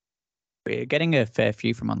 We're getting a fair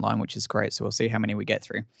few from online, which is great. So we'll see how many we get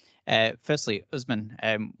through. Firstly, Usman,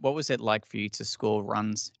 what was it like for you to score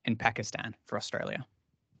runs in Pakistan for Australia?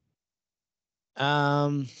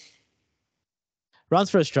 Runs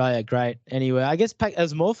for Australia, great. Anyway, I guess it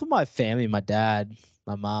was more for my family, my dad,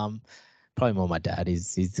 my mom, probably more my dad.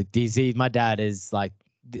 My dad is like,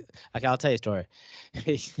 okay, I'll tell you a story.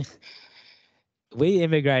 We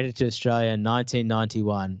immigrated to Australia in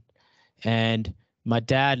 1991, and my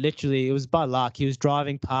dad literally, it was by luck. He was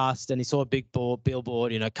driving past and he saw a big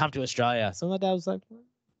billboard, come to Australia. So my dad was like,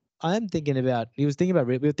 we were thinking about relocating. He was thinking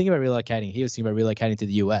about relocating to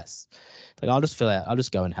the US. Like, I'll just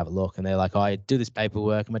go and have a look. And they're like, I do this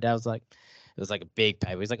paperwork. And my dad was like, it was like a big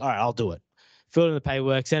paper. He's like, all right, I'll do it. Filled in the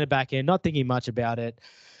paperwork, sent it back in, not thinking much about it.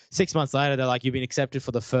 6 months later, they're like, you've been accepted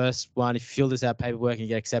for the first one. If you fill this out paperwork and you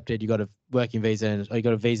get accepted, you got a working visa or you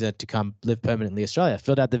got a visa to come live permanently in Australia.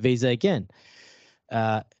 Filled out the visa again.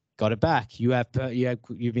 Got it back.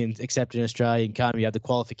 You've been accepted in Australia. You can come. You have the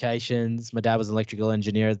qualifications. My dad was an electrical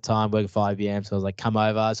engineer at the time, working for IBM. So I was like, come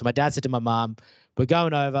over. So my dad said to my mom, we're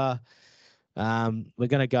going over. We're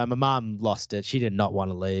going to go. My mom lost it. She did not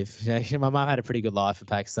want to leave. My mom had a pretty good life in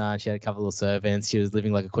Pakistan. She had a couple of servants. She was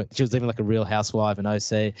living like a real housewife in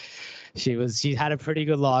OC. She had a pretty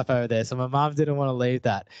good life over there. So my mom didn't want to leave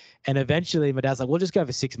that. And eventually my dad's like, we'll just go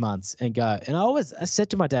for 6 months and go. And I said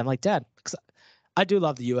to my dad, I'm like, Dad, I do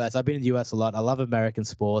love the US. I've been in the US a lot. I love American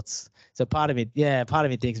sports. So part of me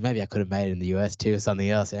thinks maybe I could have made it in the US too or something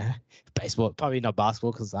else. Yeah. Baseball, probably not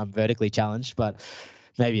basketball because I'm vertically challenged, but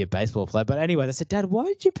maybe a baseball player. But anyway, I said, Dad, why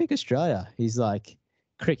did you pick Australia? He's like,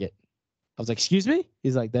 cricket. I was like, excuse me?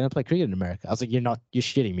 He's like, they don't play cricket in America. I was like, you're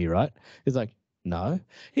shitting me, right? He's like, no.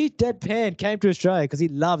 He deadpan came to Australia because he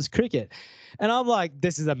loves cricket. And I'm like,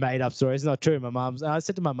 this is a made up story. It's not true. I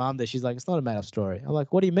said to my mom that she's like, it's not a made up story. I'm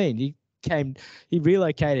like, what do you mean? he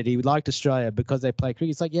relocated. He liked Australia because they play cricket.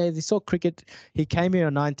 He's like, yeah, he saw cricket. He came here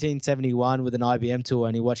in 1971 with an IBM tour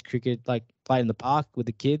and he watched cricket, like play in the park with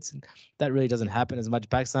the kids. And that really doesn't happen as much in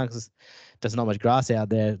Pakistan because there's not much grass out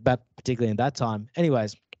there, but particularly in that time.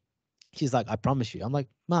 Anyways, she's like, I promise you. I'm like,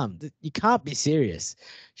 Mum, you can't be serious.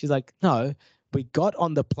 She's like, no. We got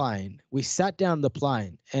on the plane. We sat down the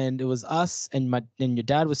plane, and it was us and your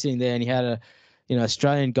dad was sitting there, and he had a,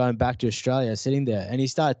 Australian going back to Australia sitting there, and he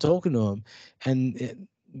started talking to him, and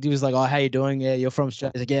he was like, "Oh, how you doing? Yeah, you're from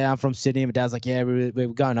Australia." He's like, "Yeah, I'm from Sydney." My dad's like, "Yeah, we were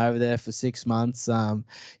going over there for 6 months. Live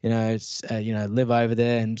over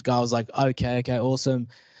there." And the guy was like, "Okay, awesome."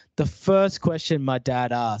 The first question my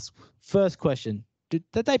dad asked,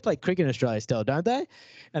 did they play cricket in Australia still, don't they?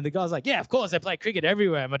 And the guy's like, yeah, of course, they play cricket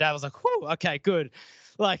everywhere. And my dad was like, whew, okay, good.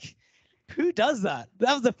 Like, who does that?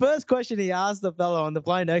 That was the first question he asked the fellow on the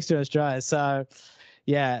plane next to Australia. So,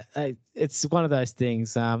 yeah, it's one of those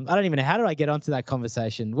things. I don't even know, how did I get onto that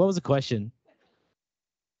conversation? What was the question?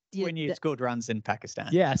 When you scored runs in Pakistan.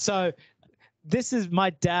 Yeah, so this is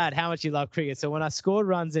my dad, how much he loved cricket. So when I scored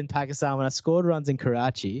runs in Pakistan, when I scored runs in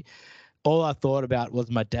Karachi, all I thought about was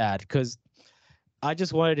my dad, because I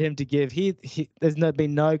just wanted him to give. There's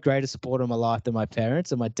been no greater support in my life than my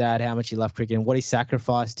parents and my dad. How much he loved cricket and what he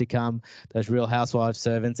sacrificed to come. Those Real Housewives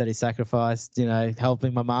servants that he sacrificed.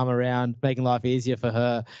 Helping my mum around, making life easier for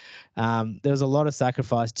her. There was a lot of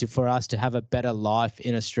sacrifice for us to have a better life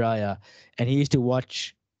in Australia. And he used to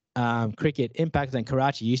watch cricket in Pakistan,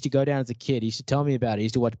 Karachi. He used to go down as a kid. He used to tell me about it. He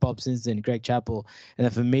used to watch Bob Simpson, Greg Chappell, and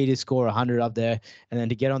then for me to score 100 up there, and then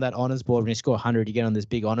to get on that honours board, when you score 100, you get on this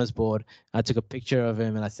big honours board. I took a picture of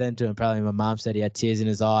him and I sent to him. Probably my mom said he had tears in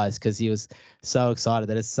his eyes because he was so excited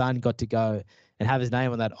that his son got to go and have his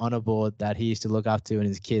name on that honour board that he used to look up to and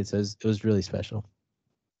his kids. So it was really special.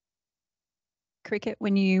 Cricket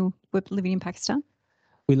when you were living in Pakistan?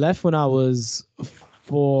 We left when I was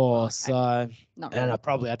 4, okay. So not really.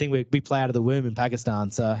 And I think we play out of the womb in Pakistan,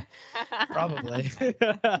 so probably.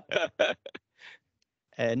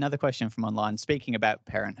 Another question from online. Speaking about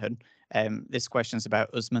parenthood, this question is about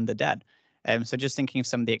Usman the dad. So just thinking of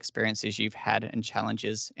some of the experiences you've had and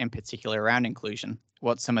challenges in particular around inclusion,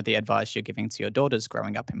 what's some of the advice you're giving to your daughters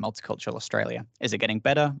growing up in multicultural Australia? Is it getting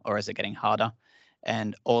better or is it getting harder?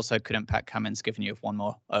 And also, couldn't Pat Cummins given you one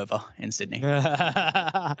more over in Sydney?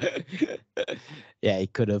 Yeah, he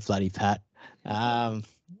could have, bloody Pat.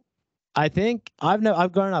 I think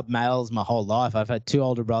I've grown up males my whole life. I've had 2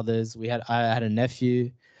 older brothers. I had a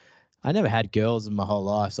nephew. I never had girls in my whole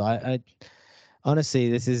life. So I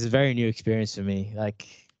honestly, this is a very new experience for me. Like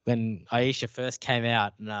when Aisha first came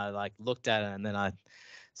out and I looked at her and then I,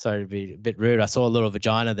 sorry to be a bit rude, I saw a little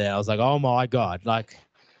vagina there. I was like, oh my God,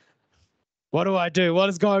 what do I do? What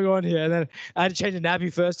is going on here? And then I had to change the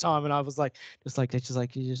nappy first time, and I was like,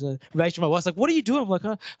 Rachel, my wife's like, what are you doing? I'm like,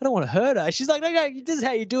 I don't want to hurt her. She's like, no, this is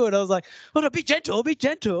how you do it. I was like, oh no, be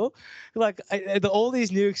gentle. All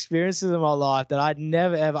these new experiences in my life that I'd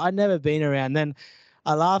never been around. Then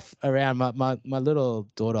I laugh around my little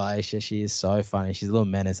daughter Aisha. She is so funny. She's a little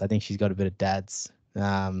menace. I think she's got a bit of dad's,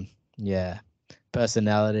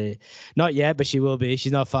 personality. Not yet, but she will be.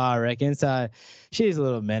 She's not far, I reckon. So she's a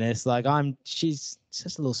little menace. She's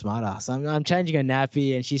just a little smart ass. I'm changing her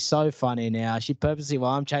nappy and she's so funny now. She purposely,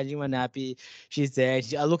 while I'm changing my nappy, she's there.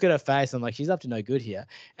 I look at her face. I'm like, she's up to no good here.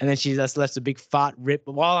 And then she just left a big fart rip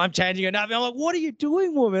while I'm changing her nappy. I'm like, what are you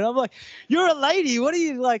doing, woman? I'm like, you're a lady. What are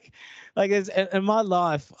you like? In my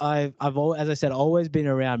life, I've always, as I said, always been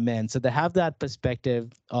around men. So to have that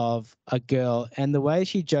perspective of a girl and the way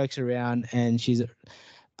she jokes around and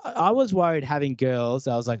I was worried having girls.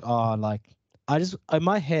 I was like, in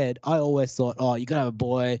my head, I always thought, oh, you got to have a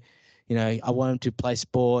boy. I want him to play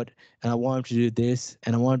sport and I want him to do this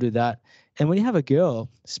and I want him to do that. And when you have a girl,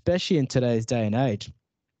 especially in today's day and age,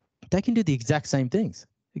 they can do the exact same things.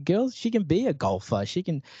 The girl, she can be a golfer.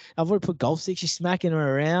 I've already put golf sticks. She's smacking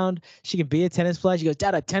her around. She can be a tennis player. She goes,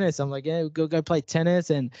 Dad, I tennis. I'm like, yeah, go play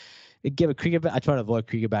tennis and give a cricket bat. I try to avoid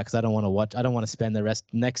cricket bat because I don't want to watch. I don't want to spend the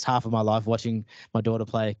next half of my life watching my daughter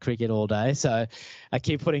play cricket all day. So I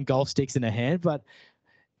keep putting golf sticks in her hand. But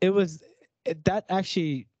that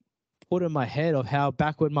actually put in my head of how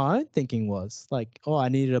backward my own thinking was. Like, oh, I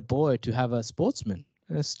needed a boy to have a sportsman.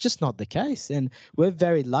 And it's just not the case. And we're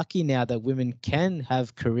very lucky now that women can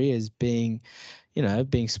have careers being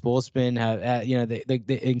sportsmen, have,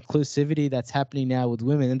 the inclusivity that's happening now with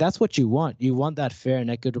women. And that's what you want. You want that fair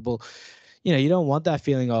and equitable, you don't want that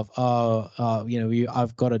feeling of,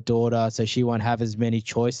 I've got a daughter, so she won't have as many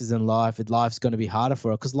choices in life. Life's going to be harder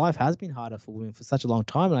for her, because life has been harder for women for such a long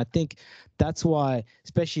time. And I think that's why,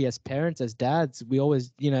 especially as parents, as dads, we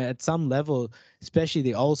always, at some level, especially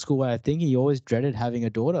the old school way of thinking, you always dreaded having a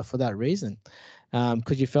daughter for that reason.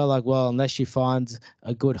 Because you felt like, well, unless she finds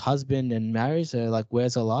a good husband and marries her, like,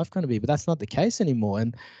 where's her life going to be? But that's not the case anymore.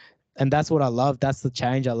 And that's what I love. That's the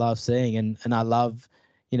change I love seeing. And I love,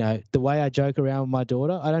 the way I joke around with my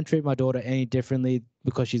daughter. I don't treat my daughter any differently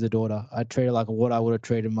because she's a daughter. I treat her like what I would have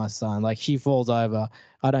treated my son. Like, she falls over,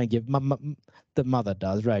 I don't give the mother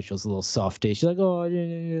does. Rachel's a little softy. She's like, oh,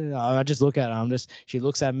 yeah. I just look at her. She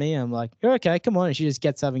looks at me. I'm like, you're okay. Come on. And she just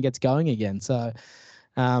gets up and gets going again. So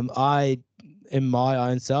in my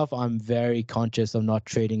own self, I'm very conscious of not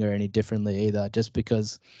treating her any differently either, just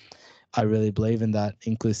because I really believe in that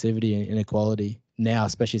inclusivity and inequality now,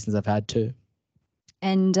 especially since I've had two.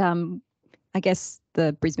 And I guess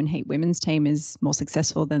the Brisbane Heat women's team is more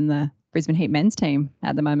successful than the Brisbane Heat men's team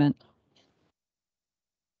at the moment.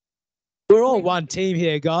 We're all one team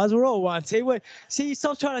here, guys. We're all one team. See,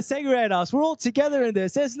 stop trying to segregate us. We're all together in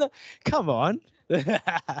this. Come on. We've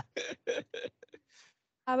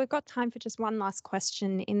got time for just one last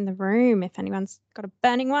question in the room. If anyone's got a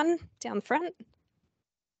burning one down the front.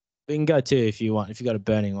 We can go two if you want. If you got a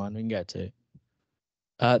burning one, we can go two.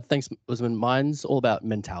 Thanks, Usman. Mine's all about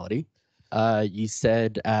mentality. You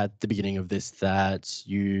said at the beginning of this that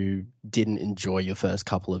you didn't enjoy your first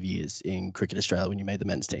couple of years in Cricket Australia when you made the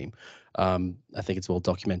men's team. I think it's well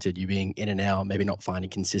documented, you being in and out, maybe not finding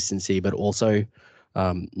consistency, but also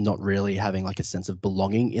not really having like a sense of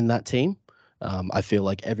belonging in that team. I feel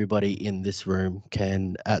like everybody in this room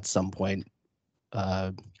can at some point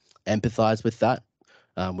empathize with that.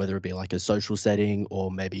 Whether it be like a social setting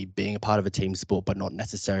or maybe being a part of a team sport, but not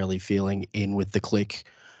necessarily feeling in with the clique.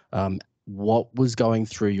 What was going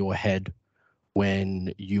through your head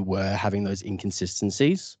when you were having those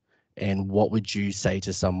inconsistencies? And what would you say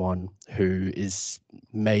to someone who is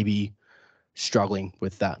maybe struggling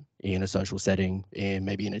with that in a social setting, and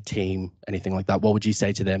maybe in a team, anything like that? What would you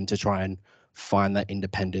say to them to try and find that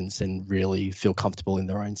independence and really feel comfortable in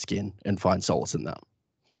their own skin and find solace in that?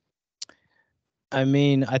 I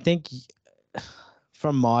mean, I think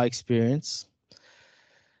from my experience,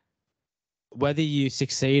 whether you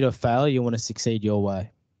succeed or fail, you want to succeed your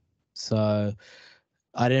way. So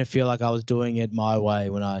I didn't feel like I was doing it my way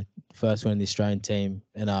when I first went in the Australian team.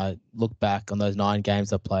 And I look back on those 9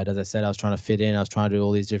 games I played. As I said, I was trying to fit in. I was trying to do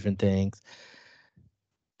all these different things.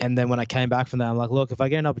 And then when I came back from that, I'm like, look, if I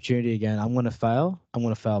get an opportunity again, I'm going to fail. I'm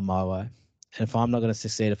going to fail my way. And if I'm not going to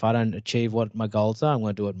succeed, if I don't achieve what my goals are, I'm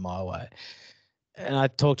going to do it my way. And I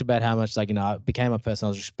talked about how much, I became a person. I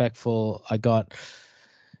was respectful. I got,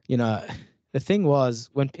 the thing was,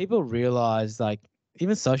 when people realized,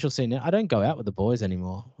 even social scene, I don't go out with the boys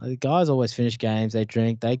anymore. The guys always finish games, they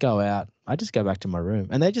drink, they go out. I just go back to my room,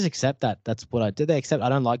 and they just accept that. That's what I did. They accept I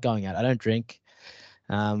don't like going out. I don't drink.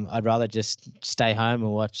 I'd rather just stay home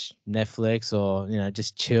and watch Netflix or,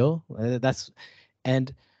 just chill.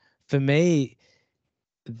 And for me,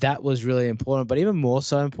 that was really important. But even more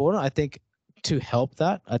so important, I think, to help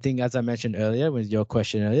that, I think, as I mentioned earlier, with your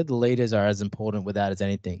question earlier, the leaders are as important with that as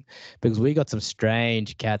anything, because we got some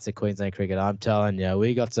strange cats at Queensland Cricket. I'm telling you,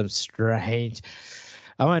 we got some strange.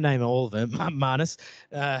 I won't name all of them. Marnus,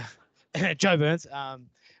 Joe Burns.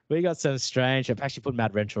 We got some strange. I've actually put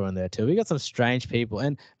Matt Renshaw in there too. We got some strange people,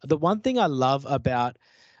 and the one thing I love about,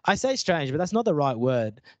 I say strange, but that's not the right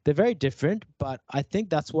word. They're very different, but I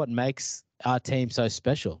think that's what makes our team so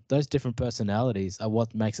special. Those different personalities are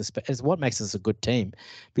what makes us a good team.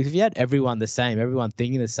 Because if you had everyone the same, everyone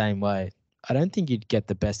thinking the same way, I don't think you'd get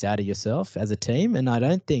the best out of yourself as a team, and I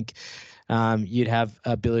don't think you'd have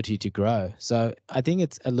ability to grow. So I think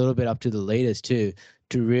it's a little bit up to the leaders too,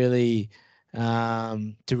 to really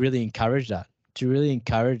encourage that, to really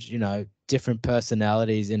encourage different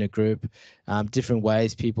personalities in a group, different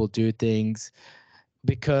ways people do things,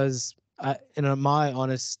 because in my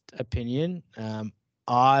honest opinion,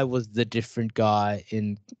 I was the different guy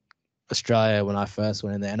in Australia when I first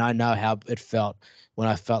went in there, and I know how it felt when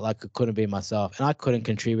I felt like I couldn't be myself and I couldn't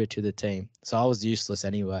contribute to the team. So I was useless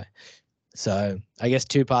anyway. So I guess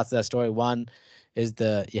 2 parts of that story. One is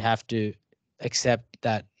you have to accept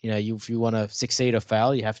that, if you want to succeed or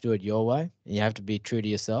fail, you have to do it your way, and you have to be true to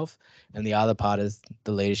yourself. And the other part is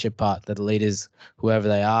the leadership part, that the leaders, whoever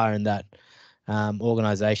they are in that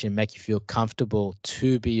organization, make you feel comfortable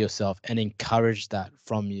to be yourself and encourage that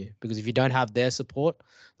from you. Because if you don't have their support,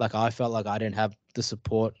 like I felt like I didn't have the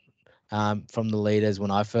support from the leaders when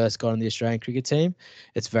I first got on the Australian cricket team,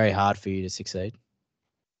 it's very hard for you to succeed.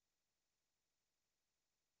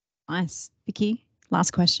 Nice. Vicky,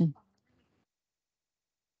 last question.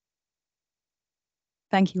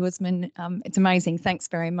 Thank you, Usman. It's amazing. Thanks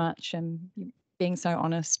very much. And being so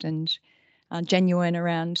honest and genuine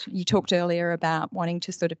around, you talked earlier about wanting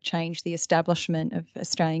to sort of change the establishment of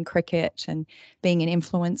Australian cricket and being an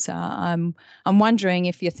influencer. I'm wondering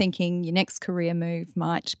if you're thinking your next career move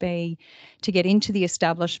might be to get into the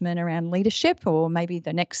establishment around leadership, or maybe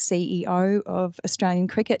the next CEO of Australian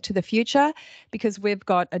cricket to the future, because we've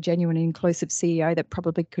got a genuine and inclusive CEO that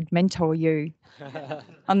probably could mentor you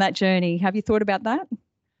on that journey. Have you thought about that?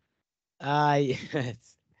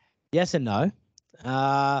 Yes and no.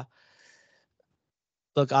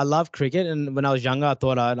 Look, I love cricket, and when I was younger, I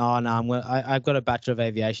thought, I've got a Bachelor of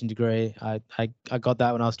Aviation degree. I got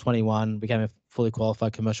that when I was 21, became a fully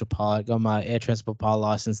qualified commercial pilot, got my air transport pilot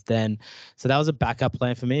license then. So that was a backup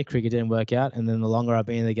plan for me. Cricket didn't work out, and then the longer I've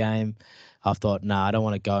been in the game, I've thought, I don't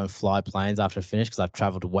want to go and fly planes after I finish, because I've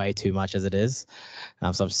traveled way too much as it is.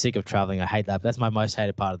 So I'm sick of traveling. I hate that. That's my most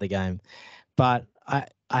hated part of the game. But I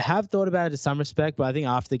have thought about it to some respect, but I think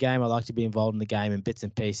after the game, I like to be involved in the game in bits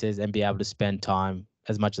and pieces and be able to spend time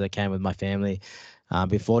as much as I can with my family.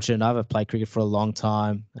 Been fortunate enough, I've played cricket for a long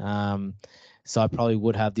time. So I probably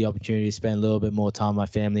would have the opportunity to spend a little bit more time with my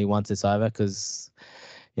family once it's over, because,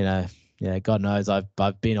 God knows I've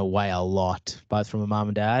been away a lot, both from my mum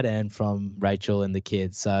and dad and from Rachel and the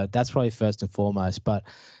kids. So that's probably first and foremost. But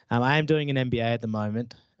I am doing an MBA at the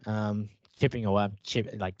moment. Chipping away,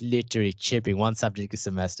 literally chipping one subject a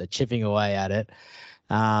semester, chipping away at it.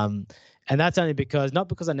 And that's only not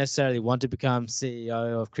because I necessarily want to become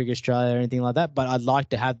CEO of Cricket Australia or anything like that, but I'd like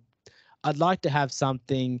to have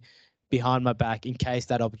something behind my back in case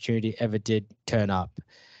that opportunity ever did turn up.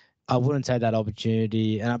 I wouldn't take that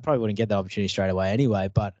opportunity, and I probably wouldn't get that opportunity straight away anyway,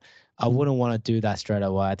 but I wouldn't want to do that straight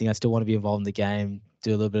away. I think I still want to be involved in the game,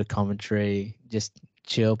 do a little bit of commentary, just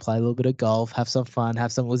chill, play a little bit of golf, have some fun,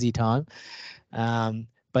 have some Aussie time.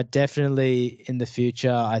 But definitely in the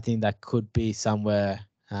future, I think that could be somewhere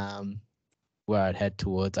where I'd head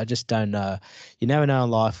towards. I just don't know. You never know in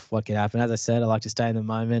life what can happen. As I said, I like to stay in the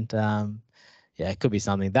moment. It could be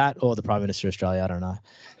something, that or the Prime Minister of Australia. I don't know.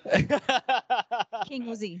 King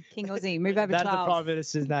Uzi. Move over, That's Charles. the Prime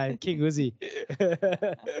Minister's name, King Uzi.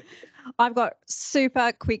 I've got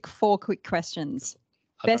super quick 4 quick questions.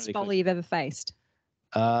 Best bowler you've ever faced?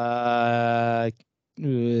 Kagita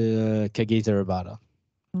Rabada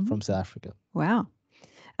from South Africa. Wow.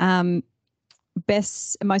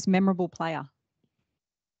 Most memorable player?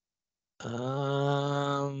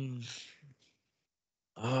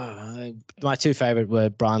 My 2 favorite were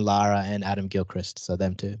Brian Lara and Adam Gilchrist. So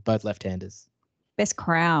them 2, both left-handers. Best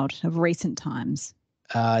crowd of recent times?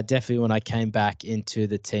 Definitely when I came back into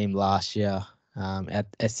the team last year at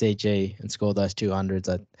SCG and scored those 200s.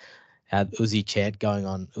 I had Uzi chant going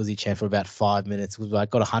on, Uzi chant for about 5 minutes. I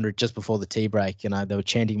got 100 just before the tea break. They were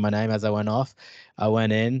chanting my name as I went off. I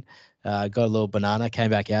went in, got a little banana,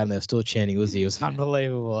 came back out, and they were still chanting Uzi. It was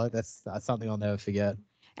unbelievable. That's something I'll never forget.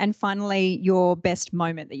 And finally, your best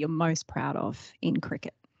moment that you're most proud of in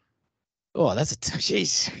cricket? Oh, that's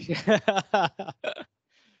jeez.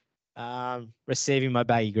 Receiving my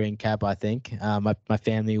baggy green cap, I think. My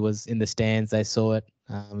family was in the stands. They saw it.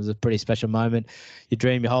 It was a pretty special moment. You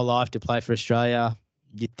dream your whole life to play for Australia.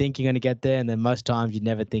 You think you're going to get there, and then most times you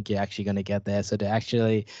never think you're actually going to get there. So to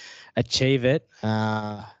actually achieve it,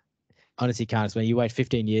 honestly can't explain. You wait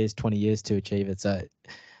 15 years, 20 years to achieve it. So,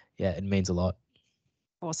 it means a lot.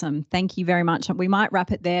 Awesome. Thank you very much. We might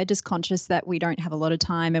wrap it there, just conscious that we don't have a lot of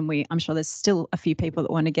time, and I'm sure there's still a few people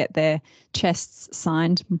that want to get their chests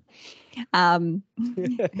signed. I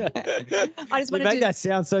just want to make that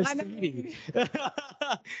sound so silly.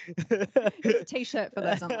 T-shirt for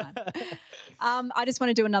those online. I just want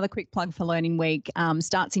to do another quick plug for Learning Week.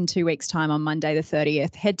 Starts in 2 weeks' time on Monday the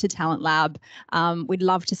 30th. Head to Talent Lab. We'd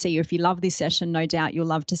love to see you. If you love this session, no doubt you'll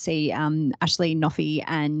love to see Ashley Noffey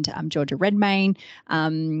and Georgia Redmayne.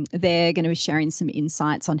 They're going to be sharing some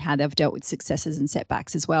insights on how they've dealt with successes and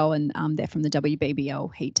setbacks as well, and they're from the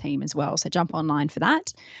WBBL Heat team as well. So jump online for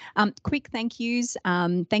that. Quick thank yous.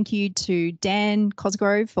 Thank you to Dan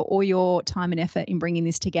Cosgrove for all your time and effort in bringing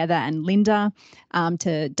this together, and Linda,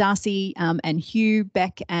 to Darcy and Hugh,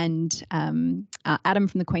 Beck and Adam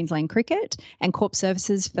from the Queensland Cricket, and Corp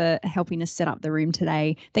Services for helping us set up the room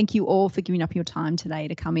today. Thank you all for giving up your time today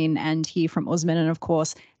to come in and hear from Usman, and of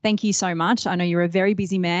course, thank you so much. I know you're a very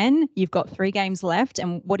busy man. You've got 3 games left,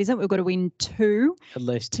 and what is it? We've got to win 2 At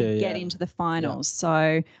least to 2, get yeah. into the finals.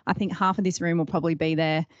 So I think half of this room will probably be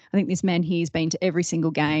there. I think this man here has been to every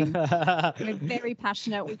single game. We're very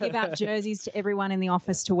passionate. We give out jerseys to everyone in the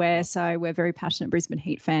office to wear. So we're very passionate Brisbane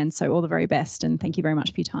Heat fans. So all the very best, and thank you very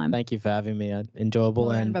much for your time. Thank you for having me. Enjoyable,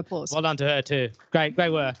 Round and of applause. well done to her too. Great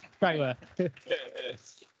work. Great work.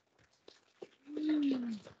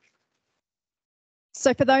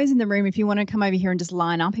 So for those in the room, if you want to come over here and just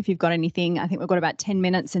line up, if you've got anything, I think we've got about 10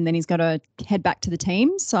 minutes and then he's got to head back to the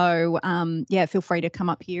team. So yeah, feel free to come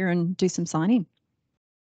up here and do some signing.